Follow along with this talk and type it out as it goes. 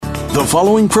The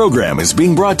following program is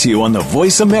being brought to you on the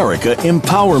Voice America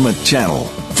Empowerment Channel.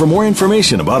 For more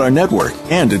information about our network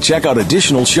and to check out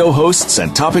additional show hosts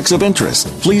and topics of interest,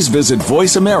 please visit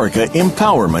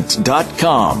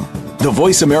voiceamericaempowerment.com. The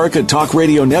Voice America Talk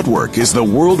Radio Network is the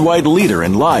worldwide leader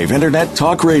in live Internet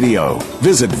talk radio.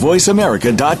 Visit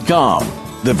voiceamerica.com.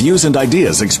 The views and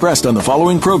ideas expressed on the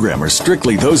following program are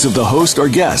strictly those of the host or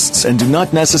guests and do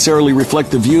not necessarily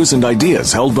reflect the views and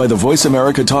ideas held by the Voice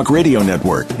America Talk Radio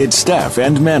Network, its staff,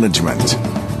 and management.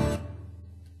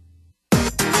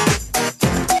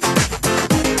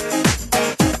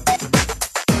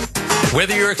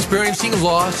 Whether you're experiencing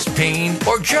loss, pain,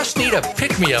 or just need a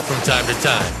pick-me-up from time to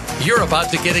time, you're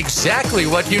about to get exactly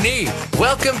what you need.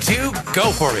 Welcome to Go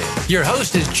For It. Your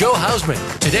host is Joe Hausman.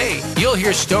 Today, you'll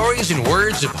hear stories and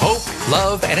words of hope,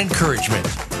 love, and encouragement.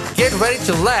 Get ready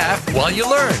to laugh while you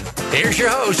learn. Here's your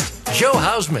host, Joe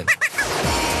Hausman.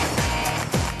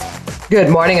 Good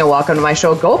morning and welcome to my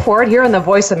show, Go For It, here on the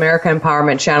Voice America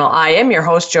Empowerment Channel. I am your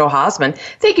host, Joe Hausman.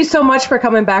 Thank you so much for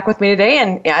coming back with me today.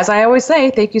 And as I always say,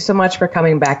 thank you so much for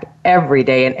coming back every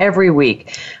day and every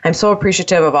week. I'm so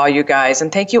appreciative of all you guys.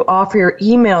 And thank you all for your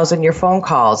emails and your phone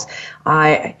calls.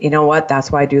 You know what?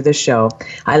 That's why I do this show.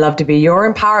 I love to be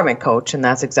your empowerment coach, and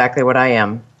that's exactly what I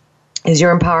am, is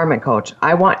your empowerment coach.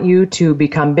 I want you to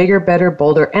become bigger, better,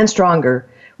 bolder, and stronger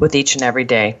with each and every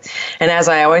day. And as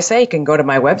I always say, you can go to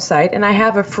my website, and I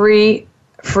have a free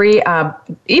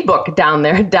ebook down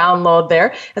there, download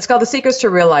there. It's called The Secrets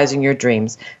to Realizing Your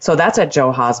Dreams. So that's at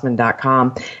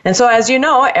joehausman.com. And so as you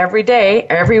know, every day,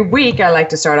 every week, I like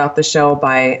to start off the show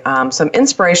by some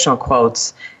inspirational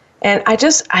quotes. And I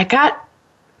got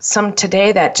some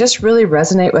today that just really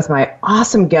resonate with my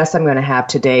awesome guest I'm going to have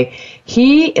today.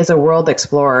 He is a world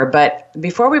explorer, but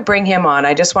before we bring him on,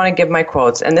 I just want to give my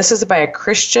quotes, and this is by a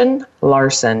Christian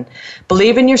Larson.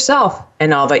 Believe in yourself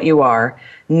and all that you are.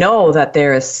 Know that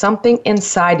there is something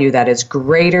inside you that is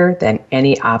greater than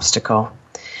any obstacle.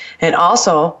 And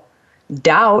also,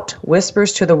 doubt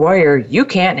whispers to the warrior, you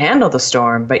can't handle the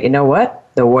storm, but you know what?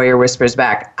 The warrior whispers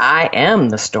back, I am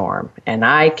the storm, and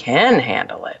I can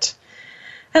handle it.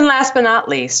 And last but not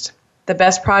least, the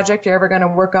best project you're ever going to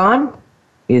work on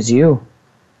is you.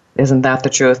 Isn't that the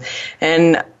truth?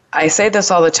 And I say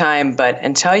this all the time, but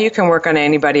until you can work on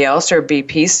anybody else or be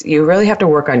peace, you really have to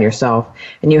work on yourself.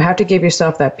 And you have to give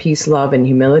yourself that peace, love, and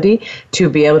humility to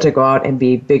be able to go out and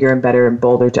be bigger and better and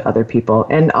bolder to other people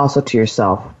and also to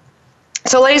yourself.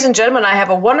 So, ladies and gentlemen, I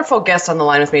have a wonderful guest on the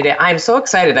line with me today. I'm so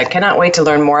excited. I cannot wait to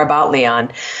learn more about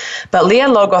Leon. But Leon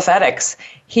Logothetics,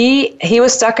 he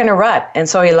was stuck in a rut, and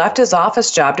so he left his office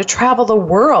job to travel the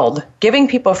world, giving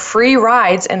people free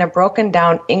rides in a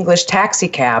broken-down English taxi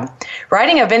cab,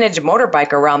 riding a vintage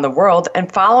motorbike around the world,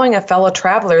 and following a fellow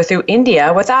traveler through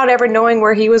India without ever knowing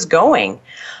where he was going.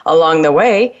 Along the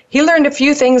way, he learned a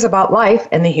few things about life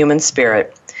and the human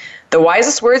spirit. The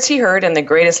wisest words he heard and the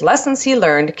greatest lessons he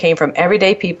learned came from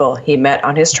everyday people he met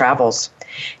on his travels.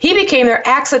 He became their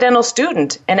accidental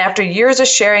student, and after years of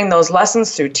sharing those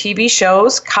lessons through TV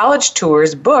shows, college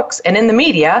tours, books, and in the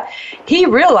media, he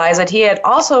realized that he had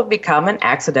also become an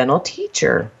accidental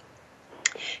teacher.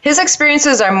 His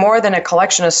experiences are more than a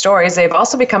collection of stories. They've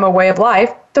also become a way of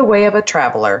life, the way of a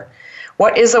traveler.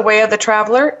 What is the way of the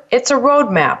traveler? It's a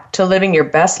roadmap to living your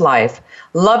best life,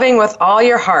 loving with all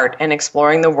your heart and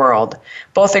exploring the world,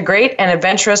 both a great and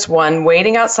adventurous one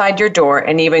waiting outside your door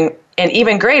and even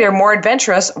greater, more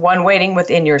adventurous one waiting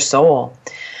within your soul.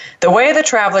 The way of the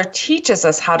traveler teaches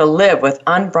us how to live with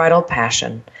unbridled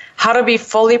passion, how to be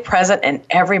fully present in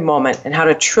every moment, and how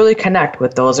to truly connect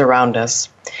with those around us.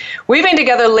 Weaving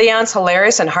together Leon's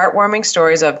hilarious and heartwarming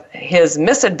stories of his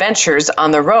misadventures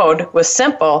on the road with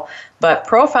simple but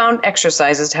profound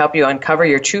exercises to help you uncover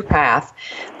your true path,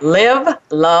 Live,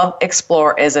 Love,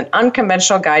 Explore is an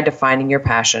unconventional guide to finding your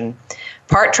passion.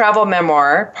 Part travel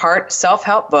memoir, part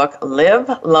self-help book, Live,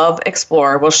 Love,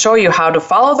 Explore will show you how to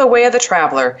follow the way of the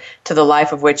traveler to the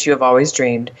life of which you have always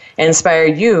dreamed and inspire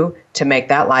you to make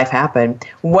that life happen.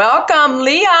 Welcome,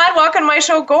 Leon. Welcome to my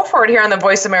show, Go For It, here on the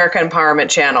Voice America Empowerment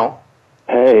Channel.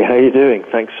 Hey, how you doing?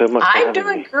 Thanks so much. I'm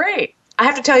doing great. I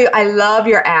have to tell you, I love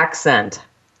your accent.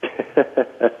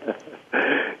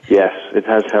 Yes, it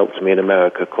has helped me in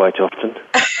America quite often.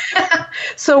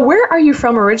 So where are you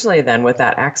from originally then with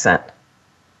that accent?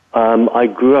 I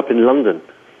grew up in London.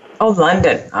 Oh,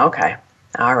 London. Okay.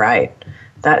 All right.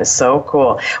 That is so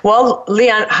cool. Well,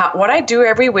 Leon, what I do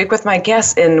every week with my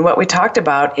guests and what we talked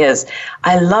about is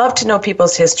I love to know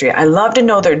people's history. I love to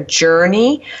know their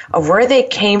journey of where they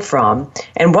came from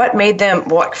and what made them,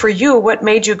 what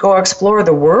made you go explore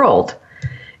the world.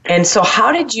 And so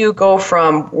how did you go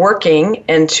from working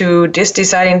into just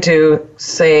deciding to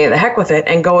say the heck with it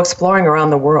and go exploring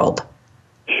around the world?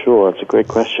 Sure, that's a great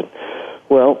question.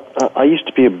 Well, I used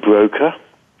to be a broker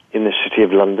in the city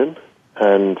of London,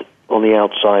 and on the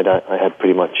outside I had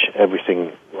pretty much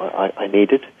everything I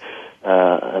needed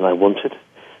and I wanted.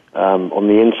 On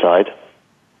the inside,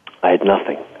 I had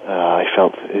nothing. I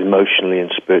felt emotionally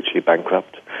and spiritually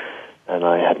bankrupt, and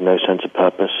I had no sense of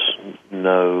purpose.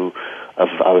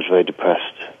 I was very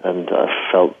depressed, and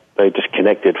I felt very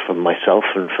disconnected from myself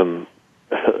and from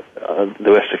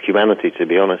the rest of humanity, to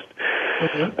be honest.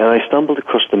 Mm-hmm. And I stumbled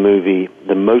across the movie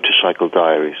The Motorcycle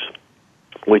Diaries,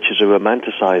 which is a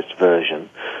romanticized version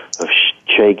of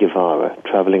Che Guevara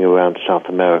traveling around South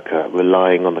America,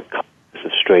 relying on the kindness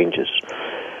of strangers.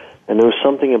 And there was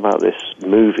something about this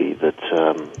movie that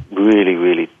really,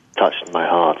 really touched my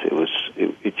heart.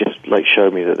 It just like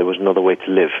showed me that there was another way to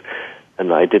live, and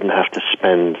that I didn't have to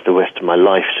spend the rest of my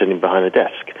life sitting behind a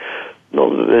desk. Not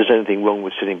that there's anything wrong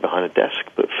with sitting behind a desk,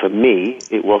 but for me,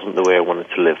 it wasn't the way I wanted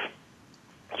to live.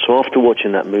 So after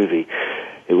watching that movie,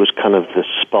 it was kind of the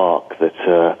spark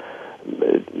that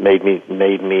made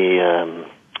me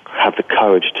have the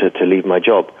courage to leave my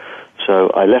job. So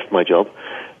I left my job,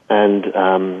 and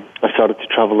I started to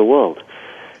travel the world.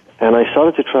 And I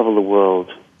started to travel the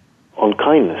world on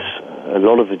kindness. A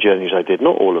lot of the journeys I did,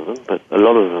 not all of them, but a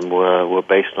lot of them were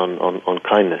based on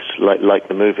kindness, like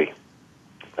the movie.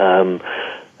 And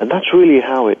that's really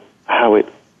how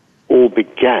it all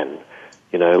began.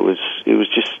 You know, it was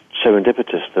just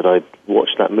serendipitous that I'd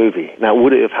watched that movie. Now,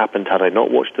 would it have happened had I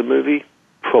not watched the movie?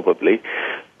 Probably,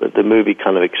 but the movie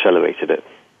kind of accelerated it.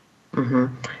 Mm-hmm.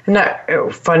 Isn't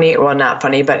that funny? Well, not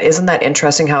funny, but isn't that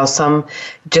interesting how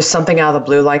just something out of the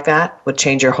blue like that would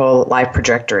change your whole life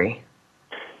trajectory?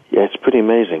 Yeah, it's pretty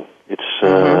amazing. It's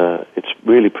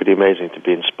really pretty amazing to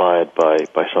be inspired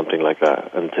by something like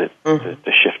that and to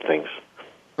shift things.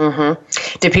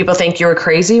 Mm-hmm. Did people think you were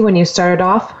crazy when you started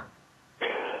off?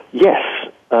 Yes,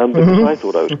 because I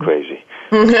thought I was crazy.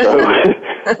 So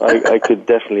I could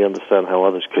definitely understand how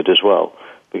others could as well.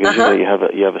 Because you have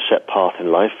a set path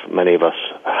in life. Many of us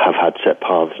have had set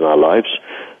paths in our lives.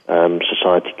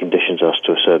 Society conditions us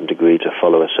to a certain degree to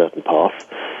follow a certain path.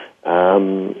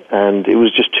 And it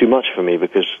was just too much for me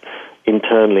because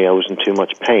internally I was in too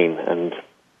much pain, and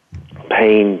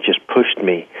pain just pushed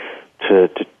me to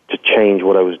change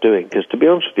what I was doing. Because to be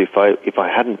honest with you, if I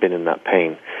hadn't been in that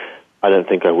pain, I don't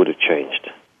think I would have changed.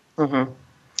 Mm-hmm.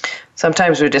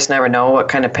 Sometimes we just never know what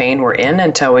kind of pain we're in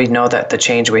until we know that the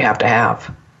change we have to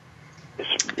have.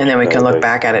 And then we can look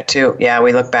back at it too. Yeah,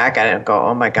 we look back at it and go,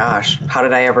 oh my gosh, how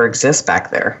did I ever exist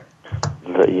back there?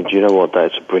 Do you know what?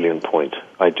 That's a brilliant point.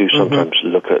 I do sometimes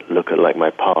look at like my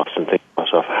past and think to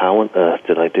myself, how on earth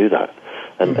did I do that?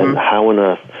 And how on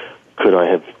earth could I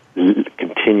have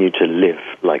continued to live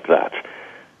like that?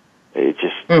 It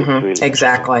just it's really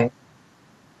exactly.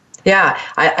 Yeah,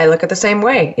 I look at the same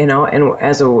way, you know, and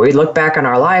as we look back on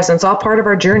our lives, and it's all part of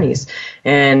our journeys.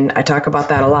 And I talk about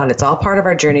that a lot. It's all part of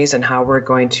our journeys and how we're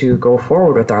going to go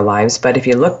forward with our lives. But if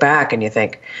you look back and you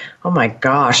think, oh my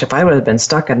gosh, if I would have been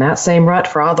stuck in that same rut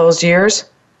for all those years,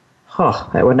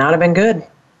 that would not have been good.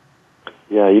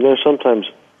 Yeah, you know,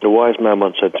 sometimes a wise man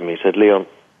once said to me, he said, Leon,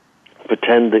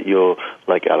 pretend that you're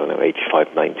like,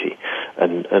 85, 90,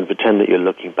 and pretend that you're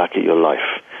looking back at your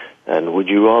life. And would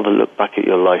you rather look back at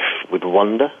your life with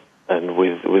wonder and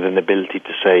with an ability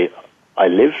to say, I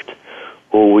lived?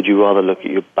 Or would you rather look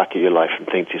back at your life and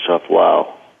think to yourself,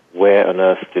 wow, where on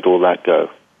earth did all that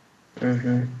go?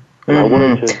 Mm-hmm. And I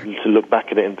wanted to look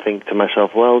back at it and think to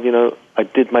myself, well, you know, I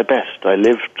did my best. I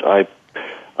lived. I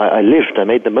lived. I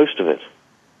made the most of it.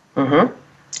 Mm-hmm.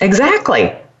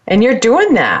 Exactly. And you're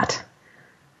doing that.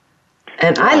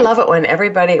 And I love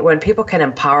it when people can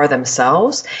empower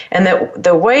themselves. And that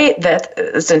the way that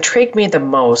has intrigued me the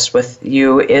most with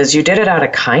you is you did it out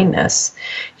of kindness.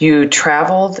 You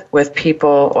traveled with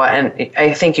people, and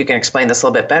I think you can explain this a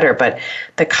little bit better, but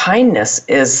the kindness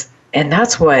is, and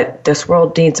that's what this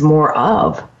world needs more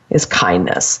of, is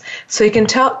kindness. So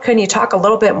can you talk a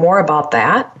little bit more about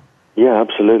that? Yeah,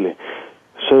 absolutely.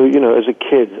 So, you know, as a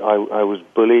kid, I was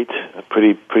bullied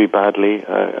pretty badly.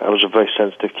 I was a very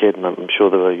sensitive kid, and I'm sure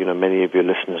there are, you know, many of your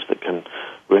listeners that can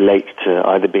relate to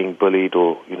either being bullied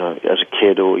or, you know, as a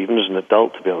kid or even as an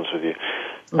adult, to be honest with you.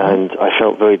 Mm-hmm. And I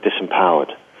felt very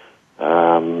disempowered.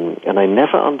 And I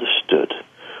never understood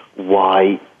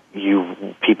why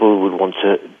people would want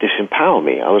to disempower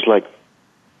me. I was like,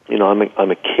 you know,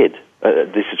 I'm a kid.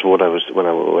 This is what I was when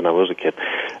I was a kid,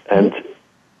 and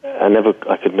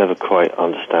I could never quite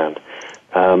understand.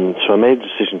 So I made a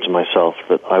decision to myself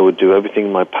that I would do everything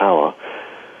in my power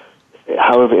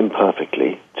however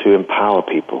imperfectly, to empower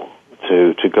people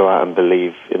to go out and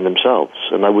believe in themselves.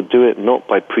 And I would do it not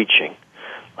by preaching.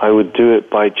 I would do it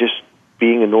by just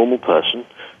being a normal person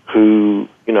who,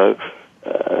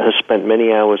 has spent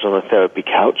many hours on a therapy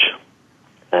couch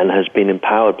and has been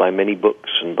empowered by many books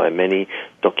and by many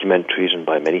documentaries and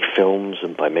by many films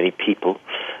and by many people.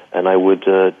 And I would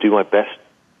do my best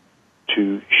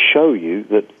to show you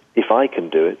that if I can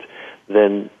do it,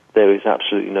 then there is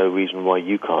absolutely no reason why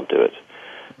you can't do it.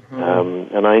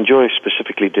 Mm-hmm. And I enjoy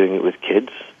specifically doing it with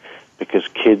kids, because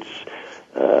kids,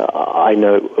 I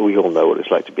know, we all know what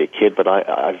it's like to be a kid, but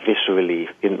I viscerally,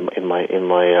 in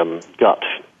my gut,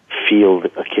 feel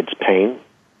a kid's pain.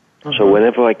 Mm-hmm. So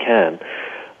whenever I can,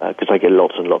 because I get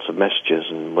lots and lots of messages,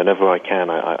 and whenever I can,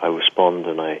 I respond,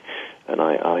 and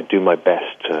I do my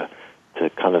best to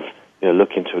kind of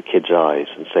look into a kid's eyes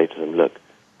and say to them, look,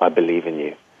 I believe in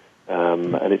you.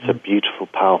 And it's a beautiful,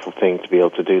 powerful thing to be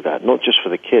able to do that, not just for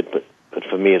the kid, but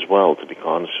for me as well, to be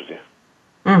quite honest with you.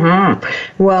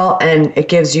 Mm-hmm. Well, and it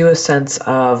gives you a sense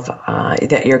of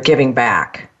that you're giving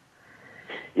back.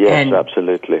 Yes,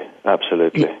 absolutely.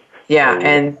 Yeah,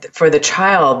 and for the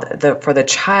child,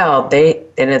 and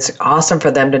it's awesome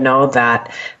for them to know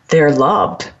that they're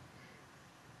loved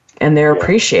and they're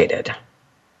appreciated.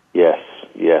 Yes.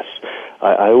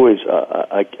 I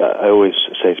always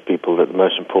say to people that the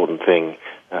most important thing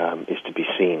is to be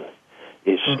seen.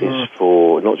 Is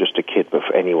for not just a kid, but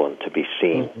for anyone to be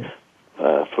seen.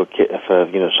 For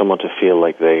someone to feel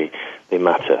like they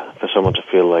matter. For someone to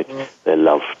feel like they're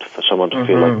loved. For someone to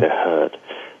feel like they're heard.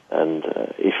 And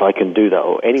if I can do that,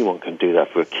 or anyone can do that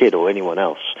for a kid or anyone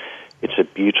else, it's a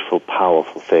beautiful,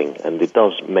 powerful thing. And it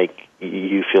does make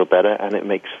you feel better, and it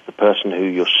makes the person who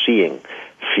you're seeing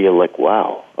feel like,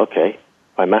 wow, okay,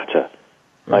 I matter,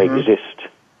 I exist,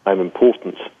 I'm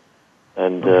important,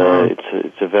 and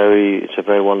it's a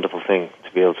very wonderful thing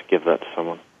to be able to give that to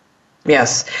someone.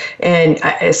 Yes, and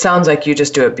it sounds like you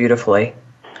just do it beautifully.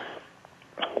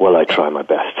 Well, I try my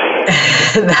best.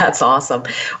 That's awesome.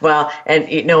 Well, and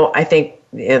I think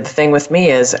the thing with me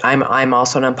is I'm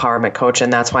also an empowerment coach,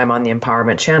 and that's why I'm on the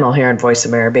Empowerment Channel here in Voice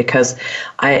America, because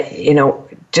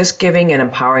just giving and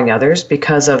empowering others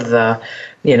because of the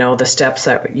steps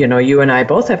that you and I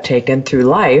both have taken through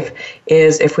life,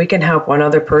 is if we can help one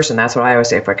other person, that's what I always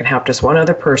say, if I can help just one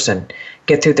other person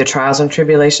get through the trials and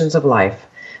tribulations of life,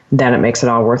 then it makes it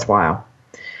all worthwhile.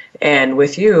 And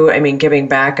with you, giving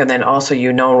back, and then also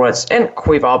and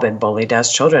we've all been bullied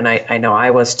as children. I know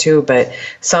I was too, but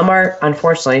some are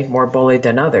unfortunately more bullied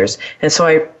than others. And so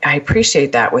I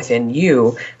appreciate that within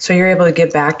you. So you're able to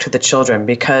give back to the children,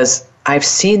 because I've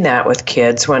seen that with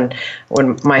kids. When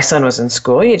my son was in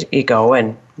school, you go,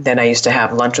 and then I used to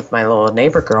have lunch with my little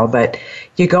neighbor girl, but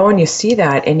you go and you see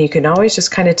that, and you can always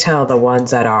just kind of tell the ones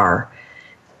that are.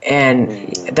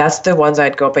 And that's the ones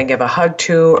I'd go up and give a hug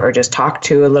to, or just talk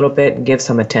to a little bit and give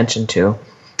some attention to.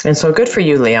 And so good for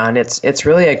you, Leon. It's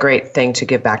really a great thing to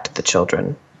give back to the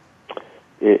children.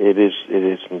 It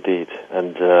is indeed.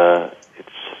 And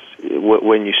it's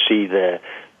when you see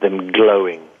them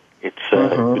glowing, it's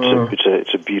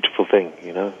a beautiful thing,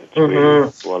 It's a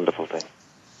really wonderful thing.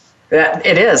 Yeah,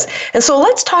 it is. And so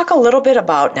let's talk a little bit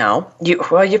about now.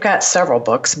 You've got several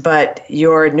books, but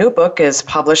your new book is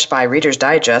published by Reader's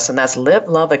Digest, and that's Live,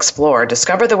 Love, Explore,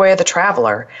 Discover the Way of the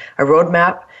Traveler, a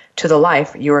roadmap to the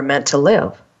life you were meant to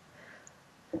live.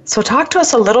 So talk to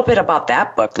us a little bit about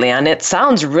that book, Leon. It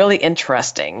sounds really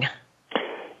interesting.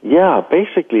 Yeah,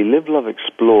 basically, Live, Love,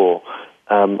 Explore.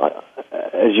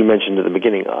 As you mentioned at the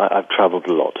beginning, I've traveled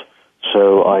a lot.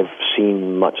 So I've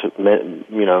seen much of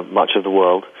the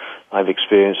world. I've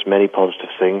experienced many positive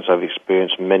things. I've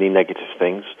experienced many negative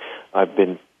things. I've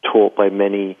been taught by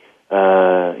many,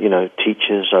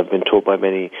 teachers. I've been taught by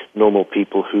many normal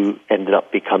people who ended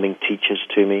up becoming teachers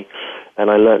to me.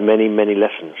 And I learned many, many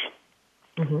lessons.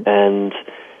 Mm-hmm. And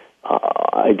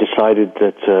I decided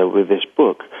that with this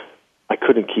book, I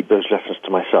couldn't keep those lessons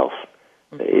to myself.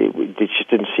 Mm-hmm. It just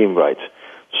didn't seem right.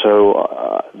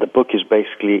 So the book is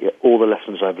basically all the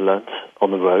lessons I've learned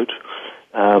on the road,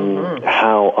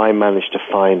 how I managed to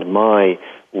find my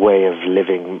way of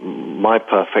living my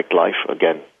perfect life,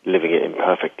 again, living it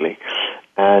imperfectly.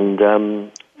 And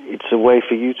it's a way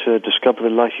for you to discover the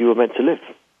life you were meant to live.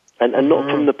 And not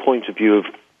from the point of view of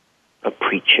a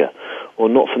preacher, or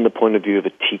not from the point of view of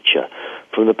a teacher,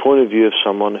 from the point of view of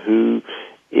someone who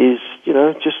is,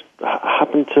 just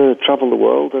happened to travel the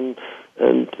world and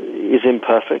is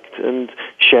imperfect, and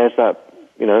shares that,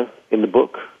 in the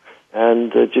book.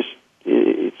 And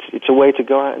it's a way to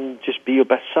go out and just be your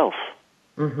best self.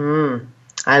 Mm-hmm.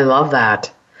 I love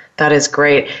that. That is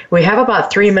great. We have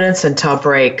about 3 minutes until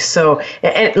break. So,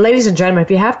 ladies and gentlemen, if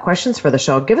you have questions for the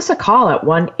show, give us a call at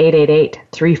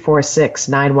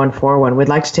 1-888-346-9141. We'd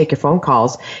like to take your phone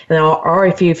calls. Or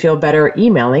if you feel better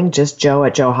emailing, just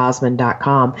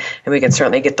joe@joehausman.com. And we can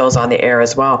certainly get those on the air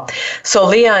as well. So,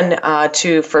 Leon,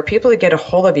 for people to get a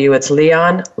hold of you, it's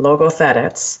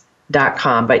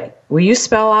leonlogothetics.com. But will you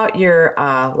spell out your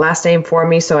last name for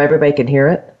me so everybody can hear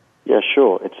it? Yeah,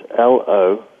 sure. It's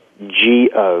LOGOTHETIS.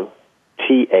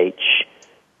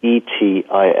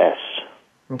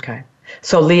 Okay.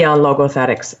 So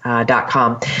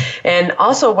leonlogothetics.com. And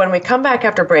also, when we come back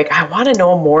after break, I want to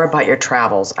know more about your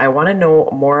travels. I want to know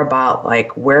more about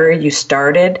like where you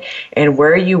started and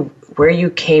where you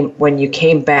came when you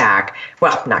came back.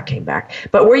 Well, not came back,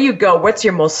 but where you go. What's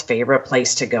your most favorite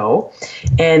place to go?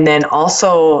 And then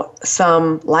also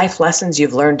some life lessons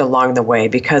you've learned along the way,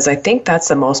 because I think that's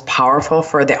the most powerful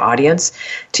for the audience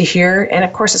to hear. And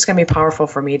of course, it's going to be powerful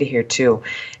for me to hear too.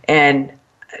 And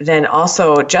then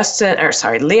also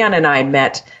Leon and I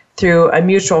met through a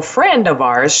mutual friend of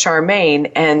ours, Charmaine,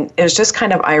 and it was just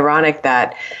kind of ironic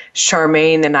that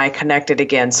Charmaine and I connected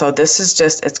again. So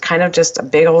it's kind of just a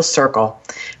big old circle.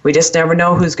 We just never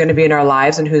know who's going to be in our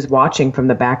lives and who's watching from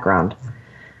the background.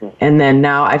 And then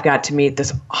now I've got to meet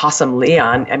this awesome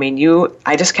Leon. I mean,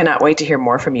 I just cannot wait to hear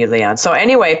more from you, Leon. So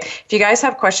anyway, if you guys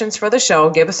have questions for the show,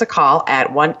 give us a call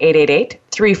at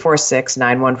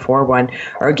 1-888-346-9141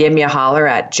 or give me a holler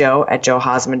at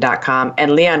joe@joehausman.com.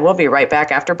 And Leon, we'll be right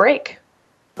back after break.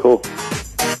 Cool.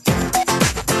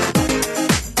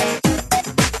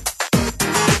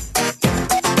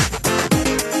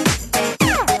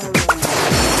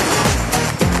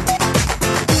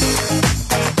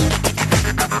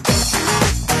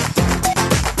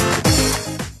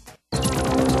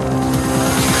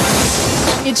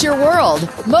 It's your world.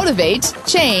 Motivate,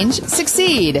 change,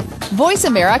 succeed.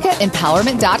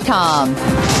 VoiceAmericaEmpowerment.com.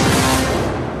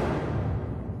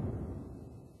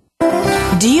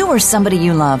 Do you or somebody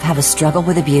you love have a struggle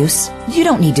with abuse? You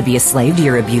don't need to be a slave to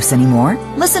your abuse anymore.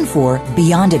 Listen for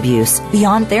Beyond Abuse,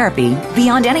 Beyond Therapy,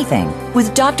 Beyond Anything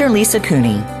with Dr. Lisa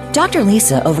Cooney. Dr.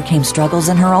 Lisa overcame struggles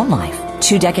in her own life.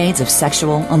 2 decades of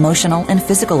sexual, emotional, and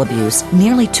physical abuse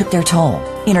nearly took their toll.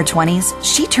 In her 20s,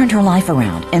 she turned her life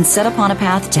around and set upon a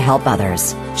path to help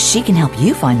others. She can help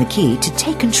you find the key to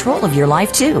take control of your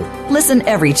life, too. Listen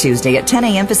every Tuesday at 10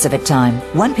 a.m. Pacific Time,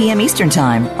 1 p.m. Eastern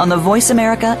Time on the Voice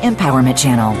America Empowerment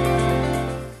Channel.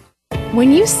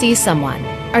 When you see someone,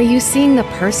 are you seeing the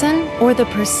person or the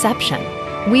perception?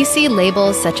 We see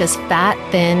labels such as fat,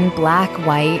 thin, black,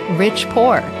 white, rich,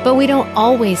 poor, but we don't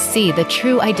always see the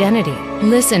true identity.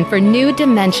 Listen for New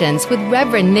Dimensions with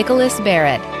Reverend Nicholas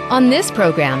Barrett. On this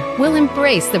program, we'll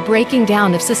embrace the breaking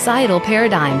down of societal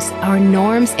paradigms, our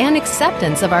norms, and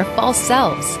acceptance of our false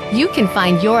selves. You can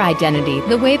find your identity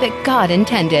the way that God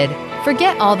intended.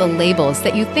 Forget all the labels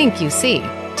that you think you see.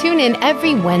 Tune in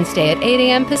every Wednesday at 8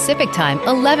 a.m. Pacific Time,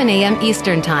 11 a.m.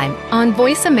 Eastern Time on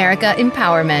Voice America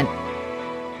Empowerment.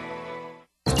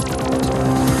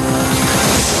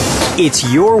 It's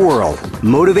your world.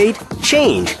 Motivate,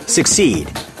 change, succeed.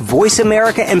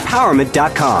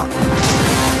 VoiceAmericaEmpowerment.com.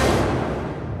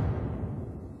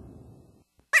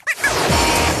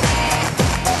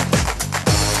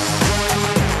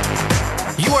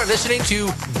 You are listening to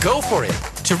Go For It.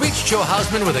 To reach Joe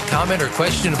Hausman with a comment or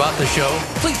question about the show,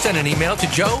 please send an email to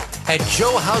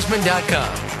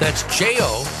joe@joehausman.com. That's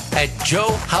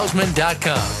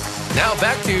joe@joehausman.com. Now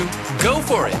back to Go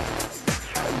For It.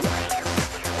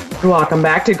 Welcome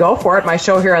back to Go For It, my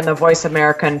show here on the Voice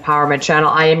America Empowerment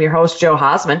Channel. I am your host, Joe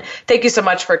Hausman. Thank you so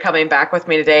much for coming back with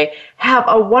me today. Have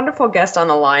a wonderful guest on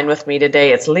the line with me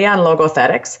today. It's Leon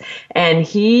Logothetics, and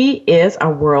he is a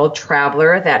world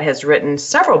traveler that has written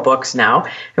several books now,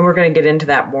 and we're going to get into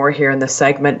that more here in this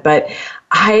segment. But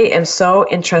I am so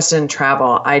interested in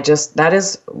travel. That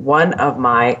is one of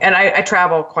my, and I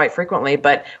travel quite frequently,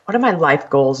 but one of my life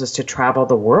goals is to travel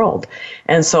the world.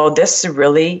 And so this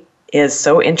really is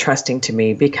so interesting to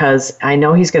me because I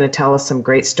know he's going to tell us some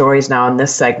great stories now in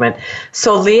this segment.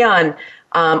 So Leon,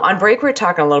 on break we were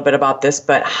talking a little bit about this,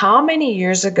 but how many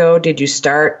years ago did you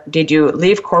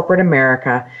leave corporate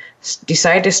America,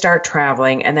 decide to start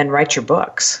traveling, and then write your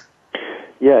books?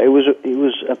 Yeah, it was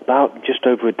about just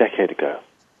over a decade ago.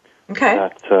 Okay.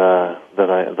 That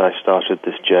I started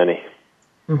this journey.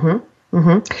 Mm-hmm.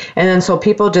 Mm-hmm. And then so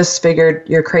people just figured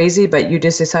you're crazy, but you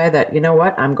just decided that, you know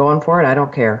what, I'm going for it, I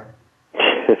don't care.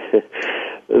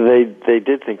 They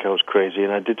did think I was crazy,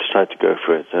 and I did decide to go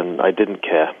for it, and I didn't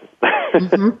care.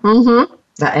 Mm-hmm. Mm-hmm.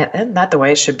 Isn't that the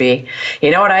way it should be?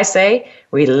 You know what I say?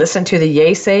 We listen to the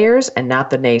yay-sayers and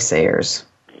not the naysayers.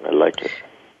 I like it.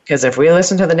 Because if we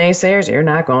listen to the naysayers, you're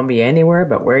not going to be anywhere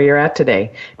but where you're at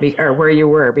today, or where you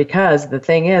were, because the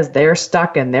thing is, they're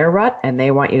stuck in their rut, and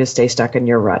they want you to stay stuck in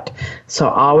your rut. So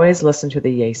always listen to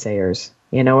the naysayers.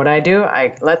 You know what I do?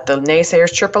 I let the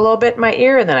naysayers chirp a little bit in my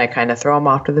ear, and then I kind of throw them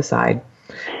off to the side.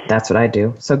 That's what I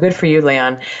do. So good for you,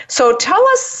 Leon. So tell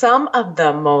us some of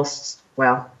the most,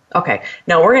 well, okay,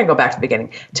 now we're going to go back to the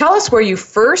beginning. Tell us where you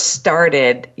first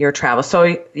started your travel.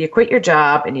 So you quit your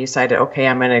job and you decided, okay,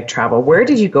 I'm going to travel. Where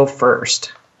did you go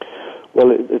first?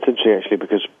 Well, it's interesting, actually,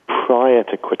 because prior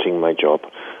to quitting my job,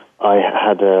 I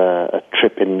had a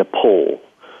trip in Nepal.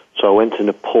 So I went to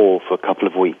Nepal for a couple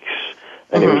of weeks,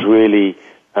 and it was really,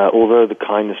 although the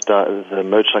the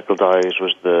Motorcycle Diaries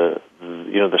was the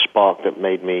spark that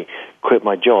made me quit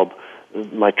my job,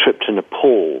 my trip to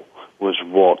Nepal was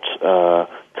what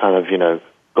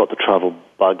got the travel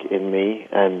bug in me,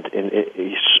 and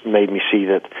it made me see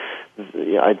that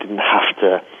I didn't have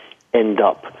to end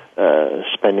up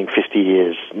spending 50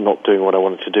 years not doing what I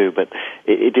wanted to do. But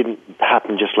it didn't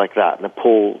happen just like that.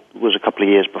 Nepal was a couple of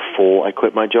years before I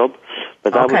quit my job,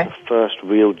 but that was the first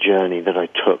real journey that I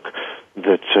took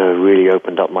that really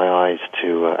opened up my eyes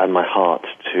to and my heart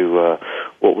to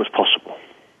what was possible.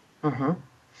 Mm-hmm.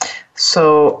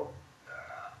 So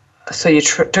you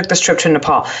took this trip to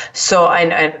Nepal. So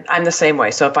I'm the same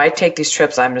way. So if I take these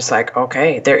trips, I'm just like,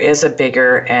 okay, there is a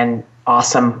bigger and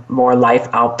awesome, more life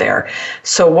out there.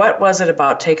 So what was it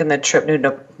about taking the trip to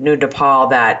Nepal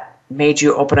that made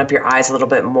you open up your eyes a little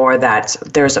bit more that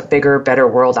there's a bigger, better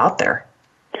world out there?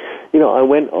 You know,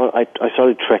 I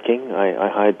started trekking. I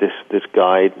hired this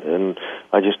guide, and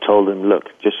I just told him, look,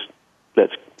 just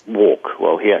let's walk.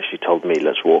 Well, he actually told me,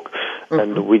 let's walk. Mm-hmm.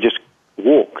 And we just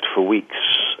walked for weeks.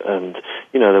 And,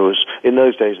 you know, in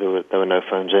those days there were no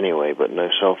phones anyway, but no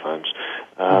cell phones.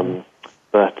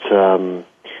 But there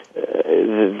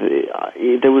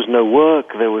was no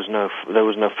work, there was no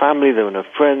family, there were no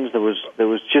friends, there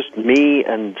was just me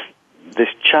and this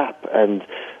chap and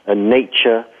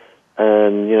nature.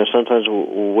 And, you know, sometimes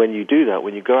when you do that,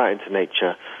 when you go out into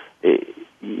nature,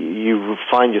 you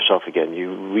find yourself again, you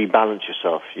rebalance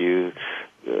yourself, your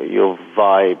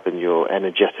vibe and your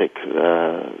energetic,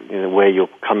 where you're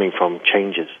coming from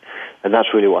changes. And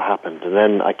that's really what happened. And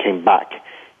then I came back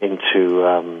into,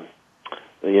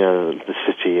 the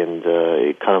city, and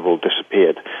it kind of all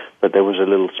disappeared. But there was a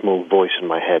little small voice in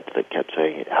my head that kept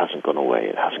saying, it hasn't gone away,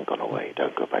 it hasn't gone away,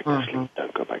 don't go back to sleep,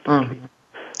 don't go back to sleep.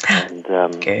 And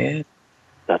Good.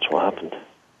 That's what happened.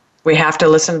 We have to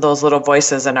listen to those little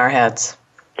voices in our heads.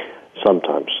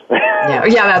 Sometimes.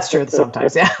 Yeah, that's true.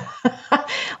 Sometimes, yeah.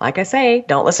 Like I say,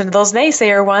 don't listen to those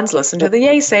naysayer ones. Listen to the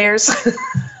yaysayers.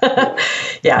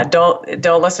 Yeah,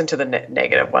 don't listen to the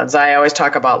negative ones. I always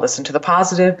talk about listen to the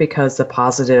positive, because the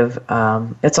positive,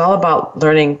 it's all about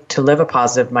learning to live a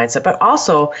positive mindset. But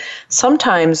also,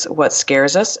 sometimes what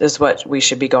scares us is what we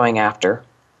should be going after.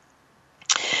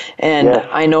 And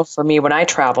I know for me, when I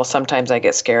travel, sometimes I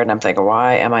get scared and I'm thinking,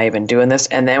 why am I even doing this?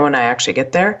 And then when I actually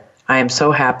get there, I am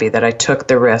so happy that I took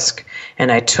the risk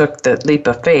and I took the leap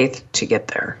of faith to get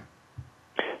there.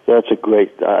 That's a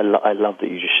great. I love that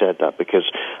you just shared that, because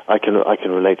I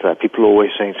can relate to that. People are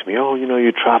always saying to me, "Oh,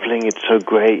 you're traveling. It's so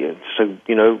great. It's so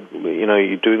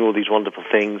you're doing all these wonderful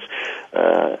things."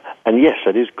 And yes,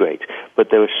 that is great. But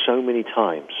there are so many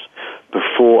times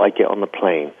before I get on the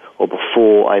plane or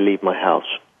before I leave my house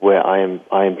where I am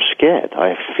scared. I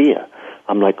have fear.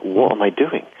 I'm like, what am I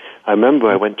doing? I remember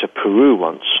I went to Peru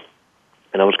once,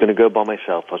 and I was going to go by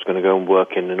myself. I was going to go and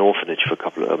work in an orphanage for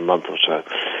a month or so.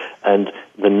 And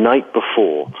the night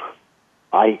before,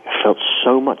 I felt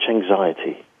so much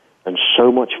anxiety and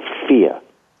so much fear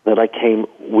that I came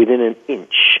within an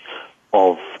inch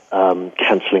of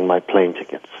canceling my plane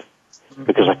tickets,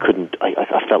 because I couldn't.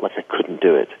 I felt like I couldn't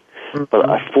do it. But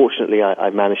fortunately, I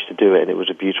managed to do it, and it was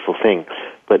a beautiful thing.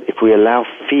 But if we allow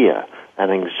fear and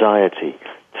anxiety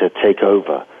to take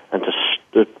over and to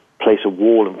place a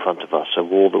wall in front of us, a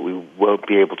wall that we won't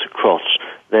be able to cross,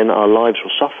 then our lives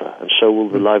will suffer, and so will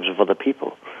the lives of other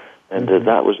people. And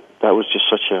that was just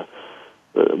such a.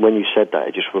 When you said that,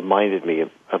 it just reminded me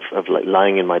of like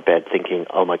lying in my bed thinking,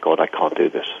 "Oh my God, I can't do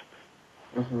this."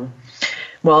 Mm-hmm.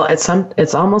 Well, it's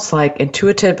almost like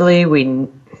intuitively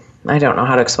I don't know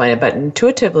how to explain it, but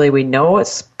intuitively we know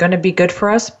it's going to be good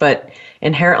for us, but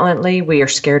inherently we are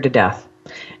scared to death.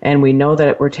 And we know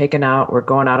that we're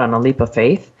going out on a leap of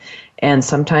faith, and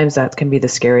sometimes that can be the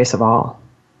scariest of all.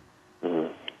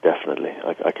 Definitely.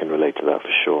 I can relate to that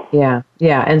for sure. Yeah,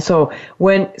 yeah. And so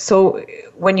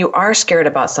when you are scared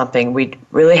about something, we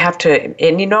really have to,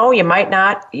 and you might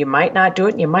not do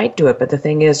it, and you might do it, but the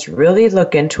thing is, really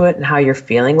look into it and how you're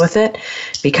feeling with it,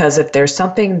 because if there's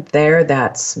something there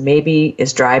that's maybe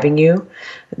is driving you,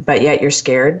 but yet you're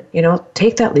scared,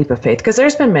 take that leap of faith, because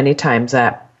there's been many times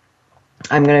that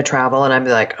I'm going to travel and I'm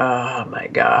like, oh my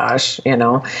gosh,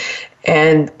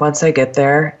 and once I get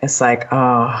there, it's like,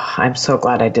 oh, I'm so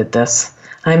glad I did this.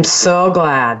 I'm so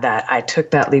glad that I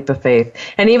took that leap of faith.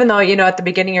 And even though, at the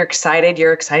beginning you're excited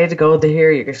to go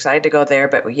here, you're excited to go there,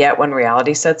 but yet when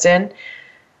reality sets in,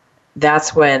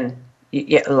 that's when,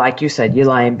 like you said, you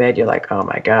lie in bed, you're like, oh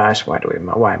my gosh, why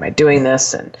am I doing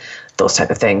this? And those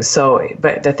type of things. So,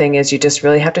 but the thing is, you just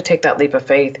really have to take that leap of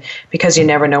faith, because you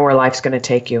never know where life's going to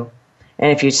take you.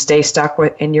 And if you stay stuck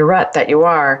in your rut that you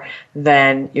are,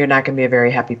 then you're not going to be a very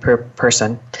happy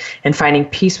person. And finding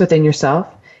peace within yourself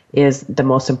is the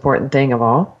most important thing of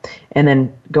all. And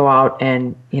then go out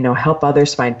and, help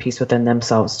others find peace within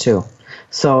themselves too.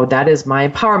 So that is my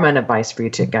empowerment advice for you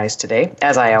guys today,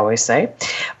 as I always say.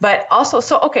 But also,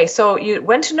 so you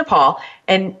went to Nepal,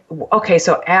 and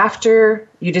so after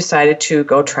you decided to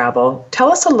go travel,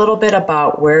 tell us a little bit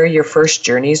about where your first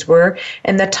journeys were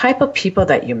and the type of people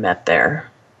that you met there.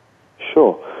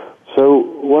 Sure. So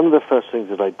one of the first things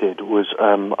that I did was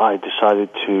I decided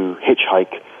to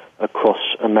hitchhike across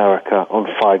America on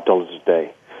 $5 a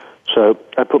day. So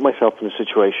I put myself in a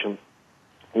situation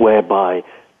whereby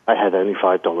I had only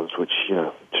 $5, which,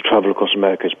 to travel across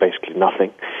America is basically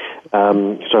nothing.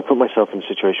 So I put myself in a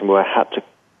situation where I had to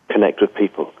connect with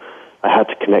people. I had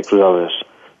to connect with others,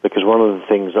 because one of the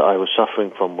things that I was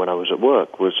suffering from when I was at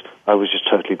work was I was just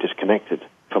totally disconnected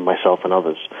from myself and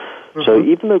others. Mm-hmm. So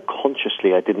even though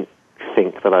consciously I didn't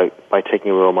think that by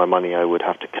taking away all my money I would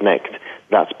have to connect,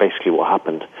 that's basically what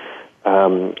happened.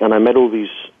 And I met all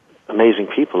these amazing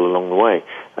people along the way.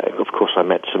 Of course, I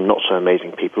met some not so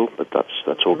amazing people, but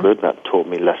that's all good. That taught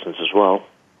me lessons as well.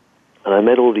 And I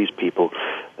met all these people,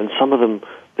 and some of them,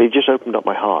 they just opened up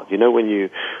my heart. When you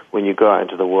go out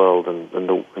into the world and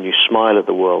you smile at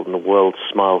the world and the world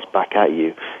smiles back at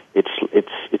you,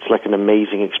 it's like an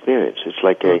amazing experience. It's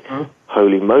like a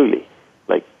holy moly,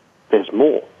 like there's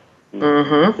more.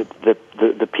 Mm-hmm.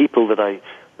 The people that I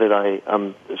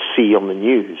see on the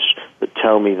news that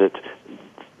tell me that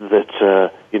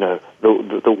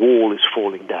the wall is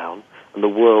falling down and the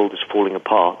world is falling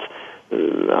apart,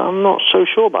 I'm not so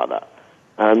sure about that.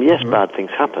 Yes, bad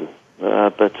things happen,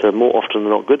 but more often than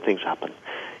not, good things happen.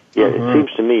 Yeah, it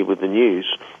seems to me with the news,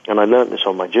 and I learned this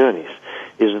on my journeys,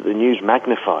 is that the news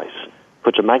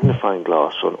puts a magnifying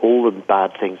glass on all the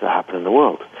bad things that happen in the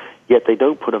world. Yet they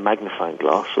don't put a magnifying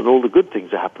glass on all the good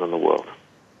things that happen in the world.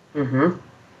 Mm-hmm.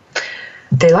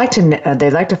 They like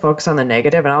to focus on the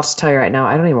negative, and I'll just tell you right now,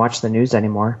 I don't even watch the news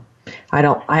anymore. I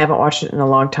haven't watched it in a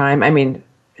long time. I mean,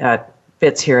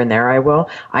 bits here and there I will.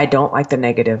 I don't like the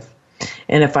negative.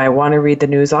 And if I want to read the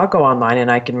news, I'll go online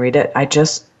and I can read it.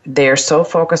 They're so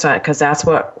focused on it because that's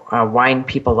what wind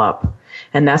people up.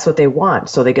 And that's what they want.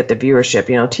 So they get the viewership.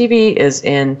 TV is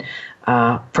in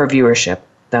for viewership.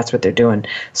 That's what they're doing.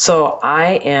 So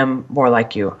I am more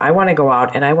like you. I want to go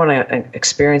out and I want to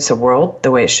experience the world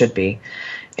the way it should be.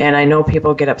 And I know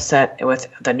people get upset with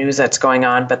the news that's going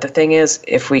on, but the thing is,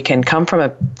 if we can come from a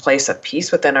place of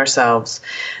peace within ourselves,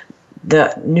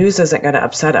 the news isn't going to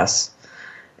upset us.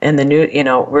 And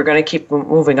we're going to keep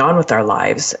moving on with our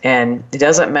lives. And it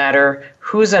doesn't matter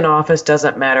who's in office,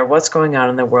 doesn't matter what's going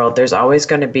on in the world. There's always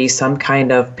going to be some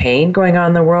kind of pain going on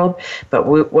in the world. But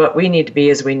what we need to be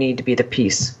is we need to be the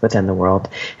peace within the world.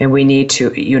 And we need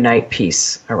to unite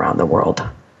peace around the world.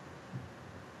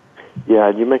 Yeah,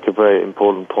 and you make a very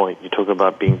important point. You talk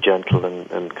about being gentle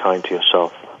and kind to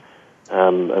yourself.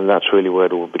 And that's really where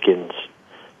it all begins.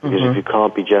 Because if you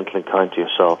can't be gentle and kind to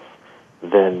yourself,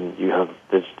 then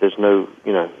there's no,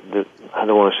 I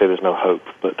don't want to say there's no hope,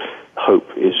 but hope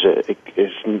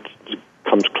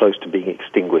comes close to being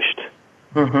extinguished.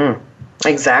 Mm-hmm.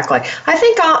 Exactly. I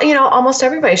think almost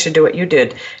everybody should do what you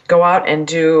did. Go out and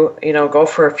go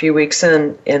for a few weeks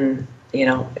in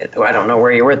I don't know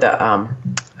where you were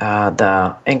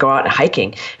and go out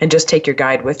hiking and just take your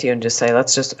guide with you and just say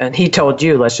and he told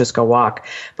you let's just go walk.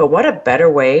 But what a better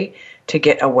way to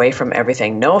get away from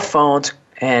everything. No phones.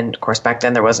 And, of course, back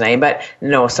then there wasn't any, but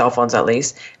no cell phones at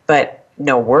least. But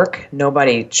no work,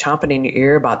 nobody chomping in your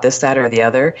ear about this, that, or the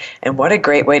other. And what a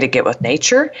great way to get with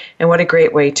nature, and what a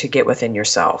great way to get within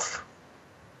yourself.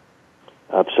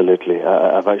 Absolutely.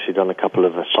 I've actually done a couple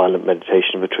of silent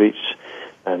meditation retreats.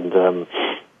 And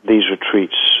these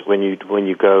retreats, when you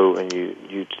go and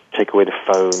you take away the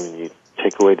phone, and you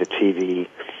take away the TV,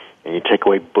 and you take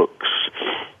away books,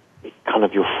 kind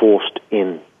of, you're forced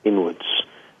inwards.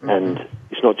 And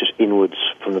it's not just inwards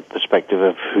from the perspective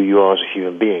of who you are as a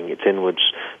human being, it's inwards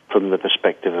from the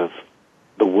perspective of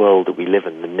the world that we live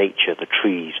in, the nature, the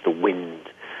trees, the wind,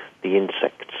 the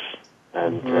insects.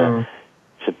 And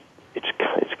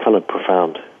it's kind of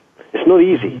profound. It's not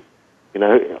easy, you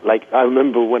know. Like, I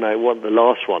remember when I won the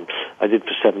last one, I did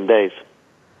for 7 days.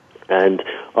 And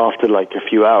after like a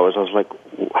few hours, I was like,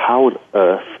 how on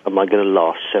earth am I going to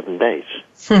last 7 days?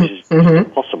 This is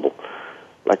impossible.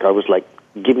 Like, I was like,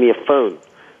 give me a phone.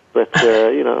 But,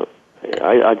 you know,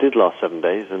 I did last 7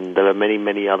 days, and there are many,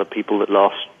 many other people that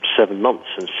last 7 months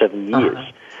and 7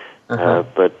 years.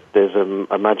 But there's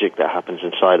a magic that happens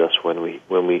inside us when we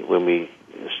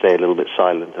stay a little bit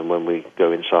silent and when we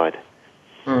go inside.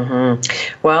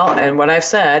 Well, and what I've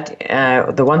said,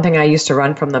 the one thing I used to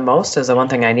run from the most is the one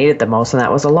thing I needed the most, and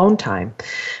that was alone time.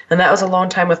 And that was alone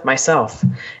time with myself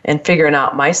and figuring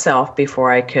out myself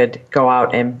before I could go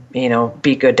out and, you know,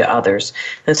 be good to others.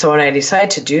 And so when I decided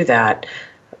to do that,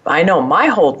 I know my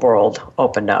whole world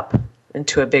opened up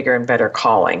into a bigger and better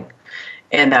calling.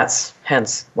 And that's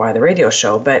hence why the radio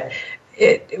show. But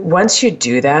once you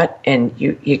do that and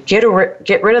you get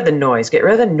rid of the noise, get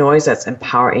rid of the noise that's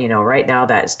empowering, you know, right now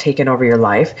that is taking over your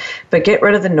life, but get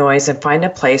rid of the noise and find a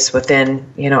place within,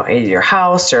 you know, your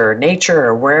house or nature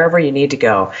or wherever you need to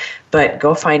go, but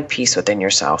go find peace within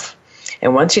yourself.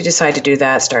 And once you decide to do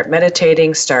that, start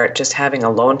meditating, start just having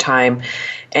alone time,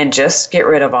 and just get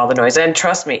rid of all the noise. And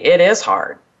trust me, it is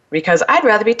hard. Because I'd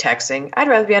rather be texting, I'd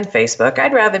rather be on Facebook,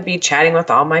 I'd rather be chatting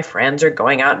with all my friends or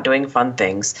going out and doing fun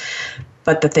things.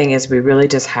 But the thing is, we really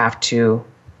just have to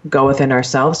go within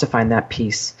ourselves to find that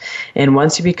peace. And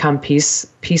once you become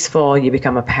peaceful, you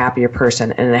become a happier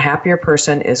person. And a happier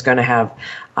person is going to have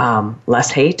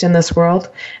less hate in this world,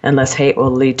 and less hate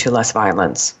will lead to less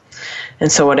violence.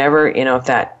 And so whatever, you know, if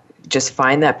that, just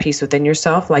find that peace within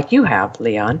yourself like you have,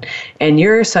 Leon. And you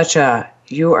are such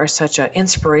an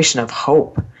inspiration of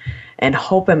hope and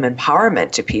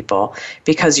empowerment to people,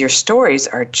 because your stories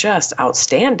are just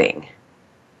outstanding.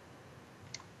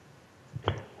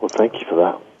 Well, thank you for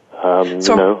that.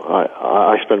 You know,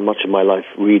 I spend much of my life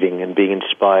reading and being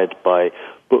inspired by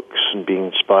books and being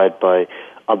inspired by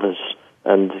others.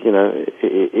 And you know,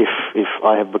 if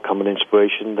I have become an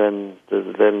inspiration, then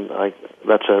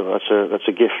that's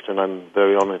a gift, and I'm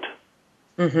very honored.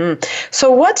 So,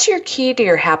 what's your key to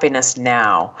your happiness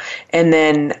now? And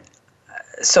then,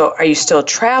 so are you still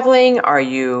traveling? Are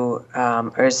you,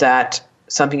 or is that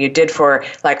something you did for,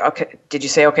 like, okay, did you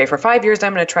say, okay, for 5 years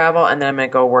I'm going to travel and then I'm going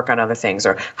to go work on other things?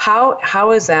 Or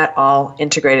how is that all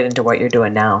integrated into what you're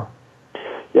doing now?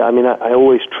 Yeah, I mean, I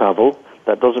always travel.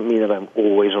 That doesn't mean that I'm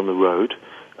always on the road.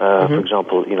 For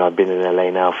example, you know, I've been in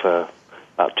LA now for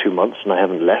about 2 months and I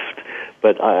haven't left.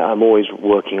 But I'm always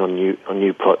working on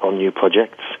new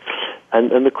projects.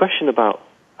 And the question about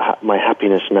my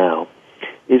happiness now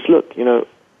is, look, you know,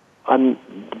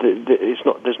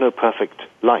 there's no perfect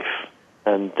life.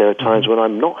 And there are times when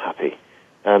I'm not happy.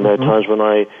 And there are times when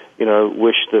I, you know,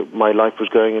 wish that my life was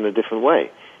going in a different way.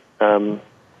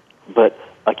 But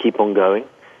I keep on going.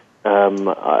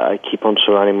 I keep on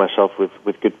surrounding myself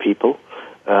with good people.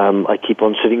 I keep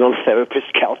on sitting on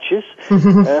therapist couches.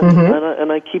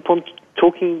 And I keep on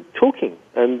talking.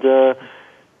 And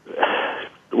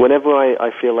whenever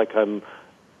I feel like I'm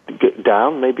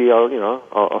down, maybe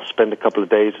I'll spend a couple of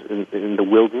days in the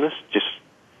wilderness, just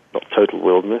not total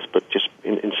wilderness, but just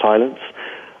in silence.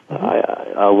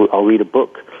 I'll read a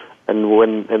book, and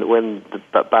when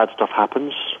that bad stuff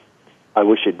happens, I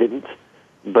wish it didn't,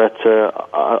 but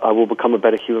I will become a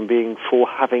better human being for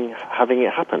having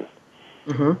it happen.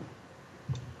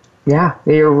 Yeah,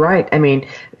 you're right. I mean,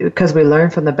 because we learn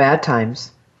from the bad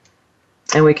times,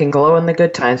 and we can glow in the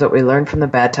good times, but we learn from the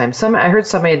bad times. I heard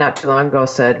somebody not too long ago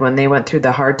said when they went through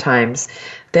the hard times,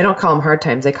 they don't call them hard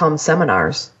times, they call them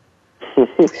seminars.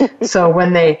 So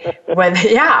and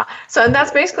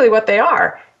that's basically what they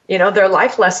are. You know, they're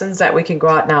life lessons that we can go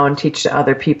out now and teach to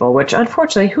other people, which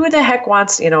unfortunately, who the heck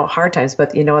wants, you know, hard times?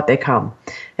 But you know what? They come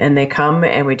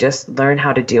and we just learn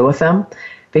how to deal with them.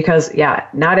 Because, yeah,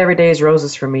 not every day is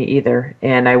roses for me either.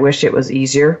 And I wish it was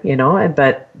easier, you know,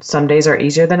 but some days are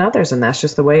easier than others. And that's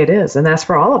just the way it is. And that's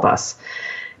for all of us.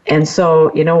 And so,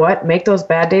 you know what? Make those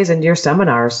bad days into your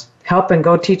seminars. Help and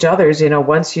go teach others, you know,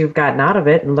 once you've gotten out of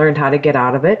it and learned how to get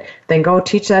out of it, then go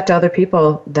teach that to other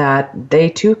people that they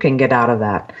too can get out of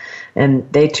that.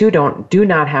 And they too do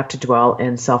not have to dwell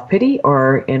in self-pity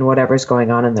or in whatever's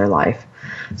going on in their life.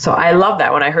 So I love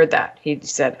that when I heard that. He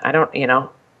said,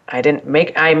 I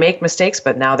make mistakes,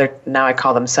 but now I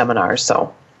call them seminars.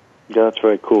 So yeah, that's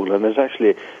very cool. And there's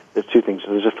actually there's two things.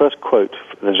 There's a first quote.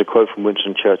 There's a quote from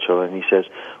Winston Churchill, and he says,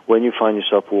 "When you find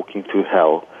yourself walking through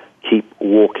hell, keep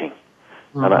walking."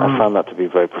 Mm-hmm. And I found that to be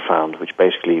very profound, which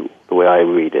basically, the way I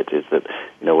read it, is that,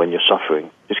 when you're suffering,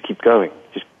 just keep going.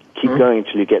 Just keep going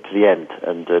until you get to the end,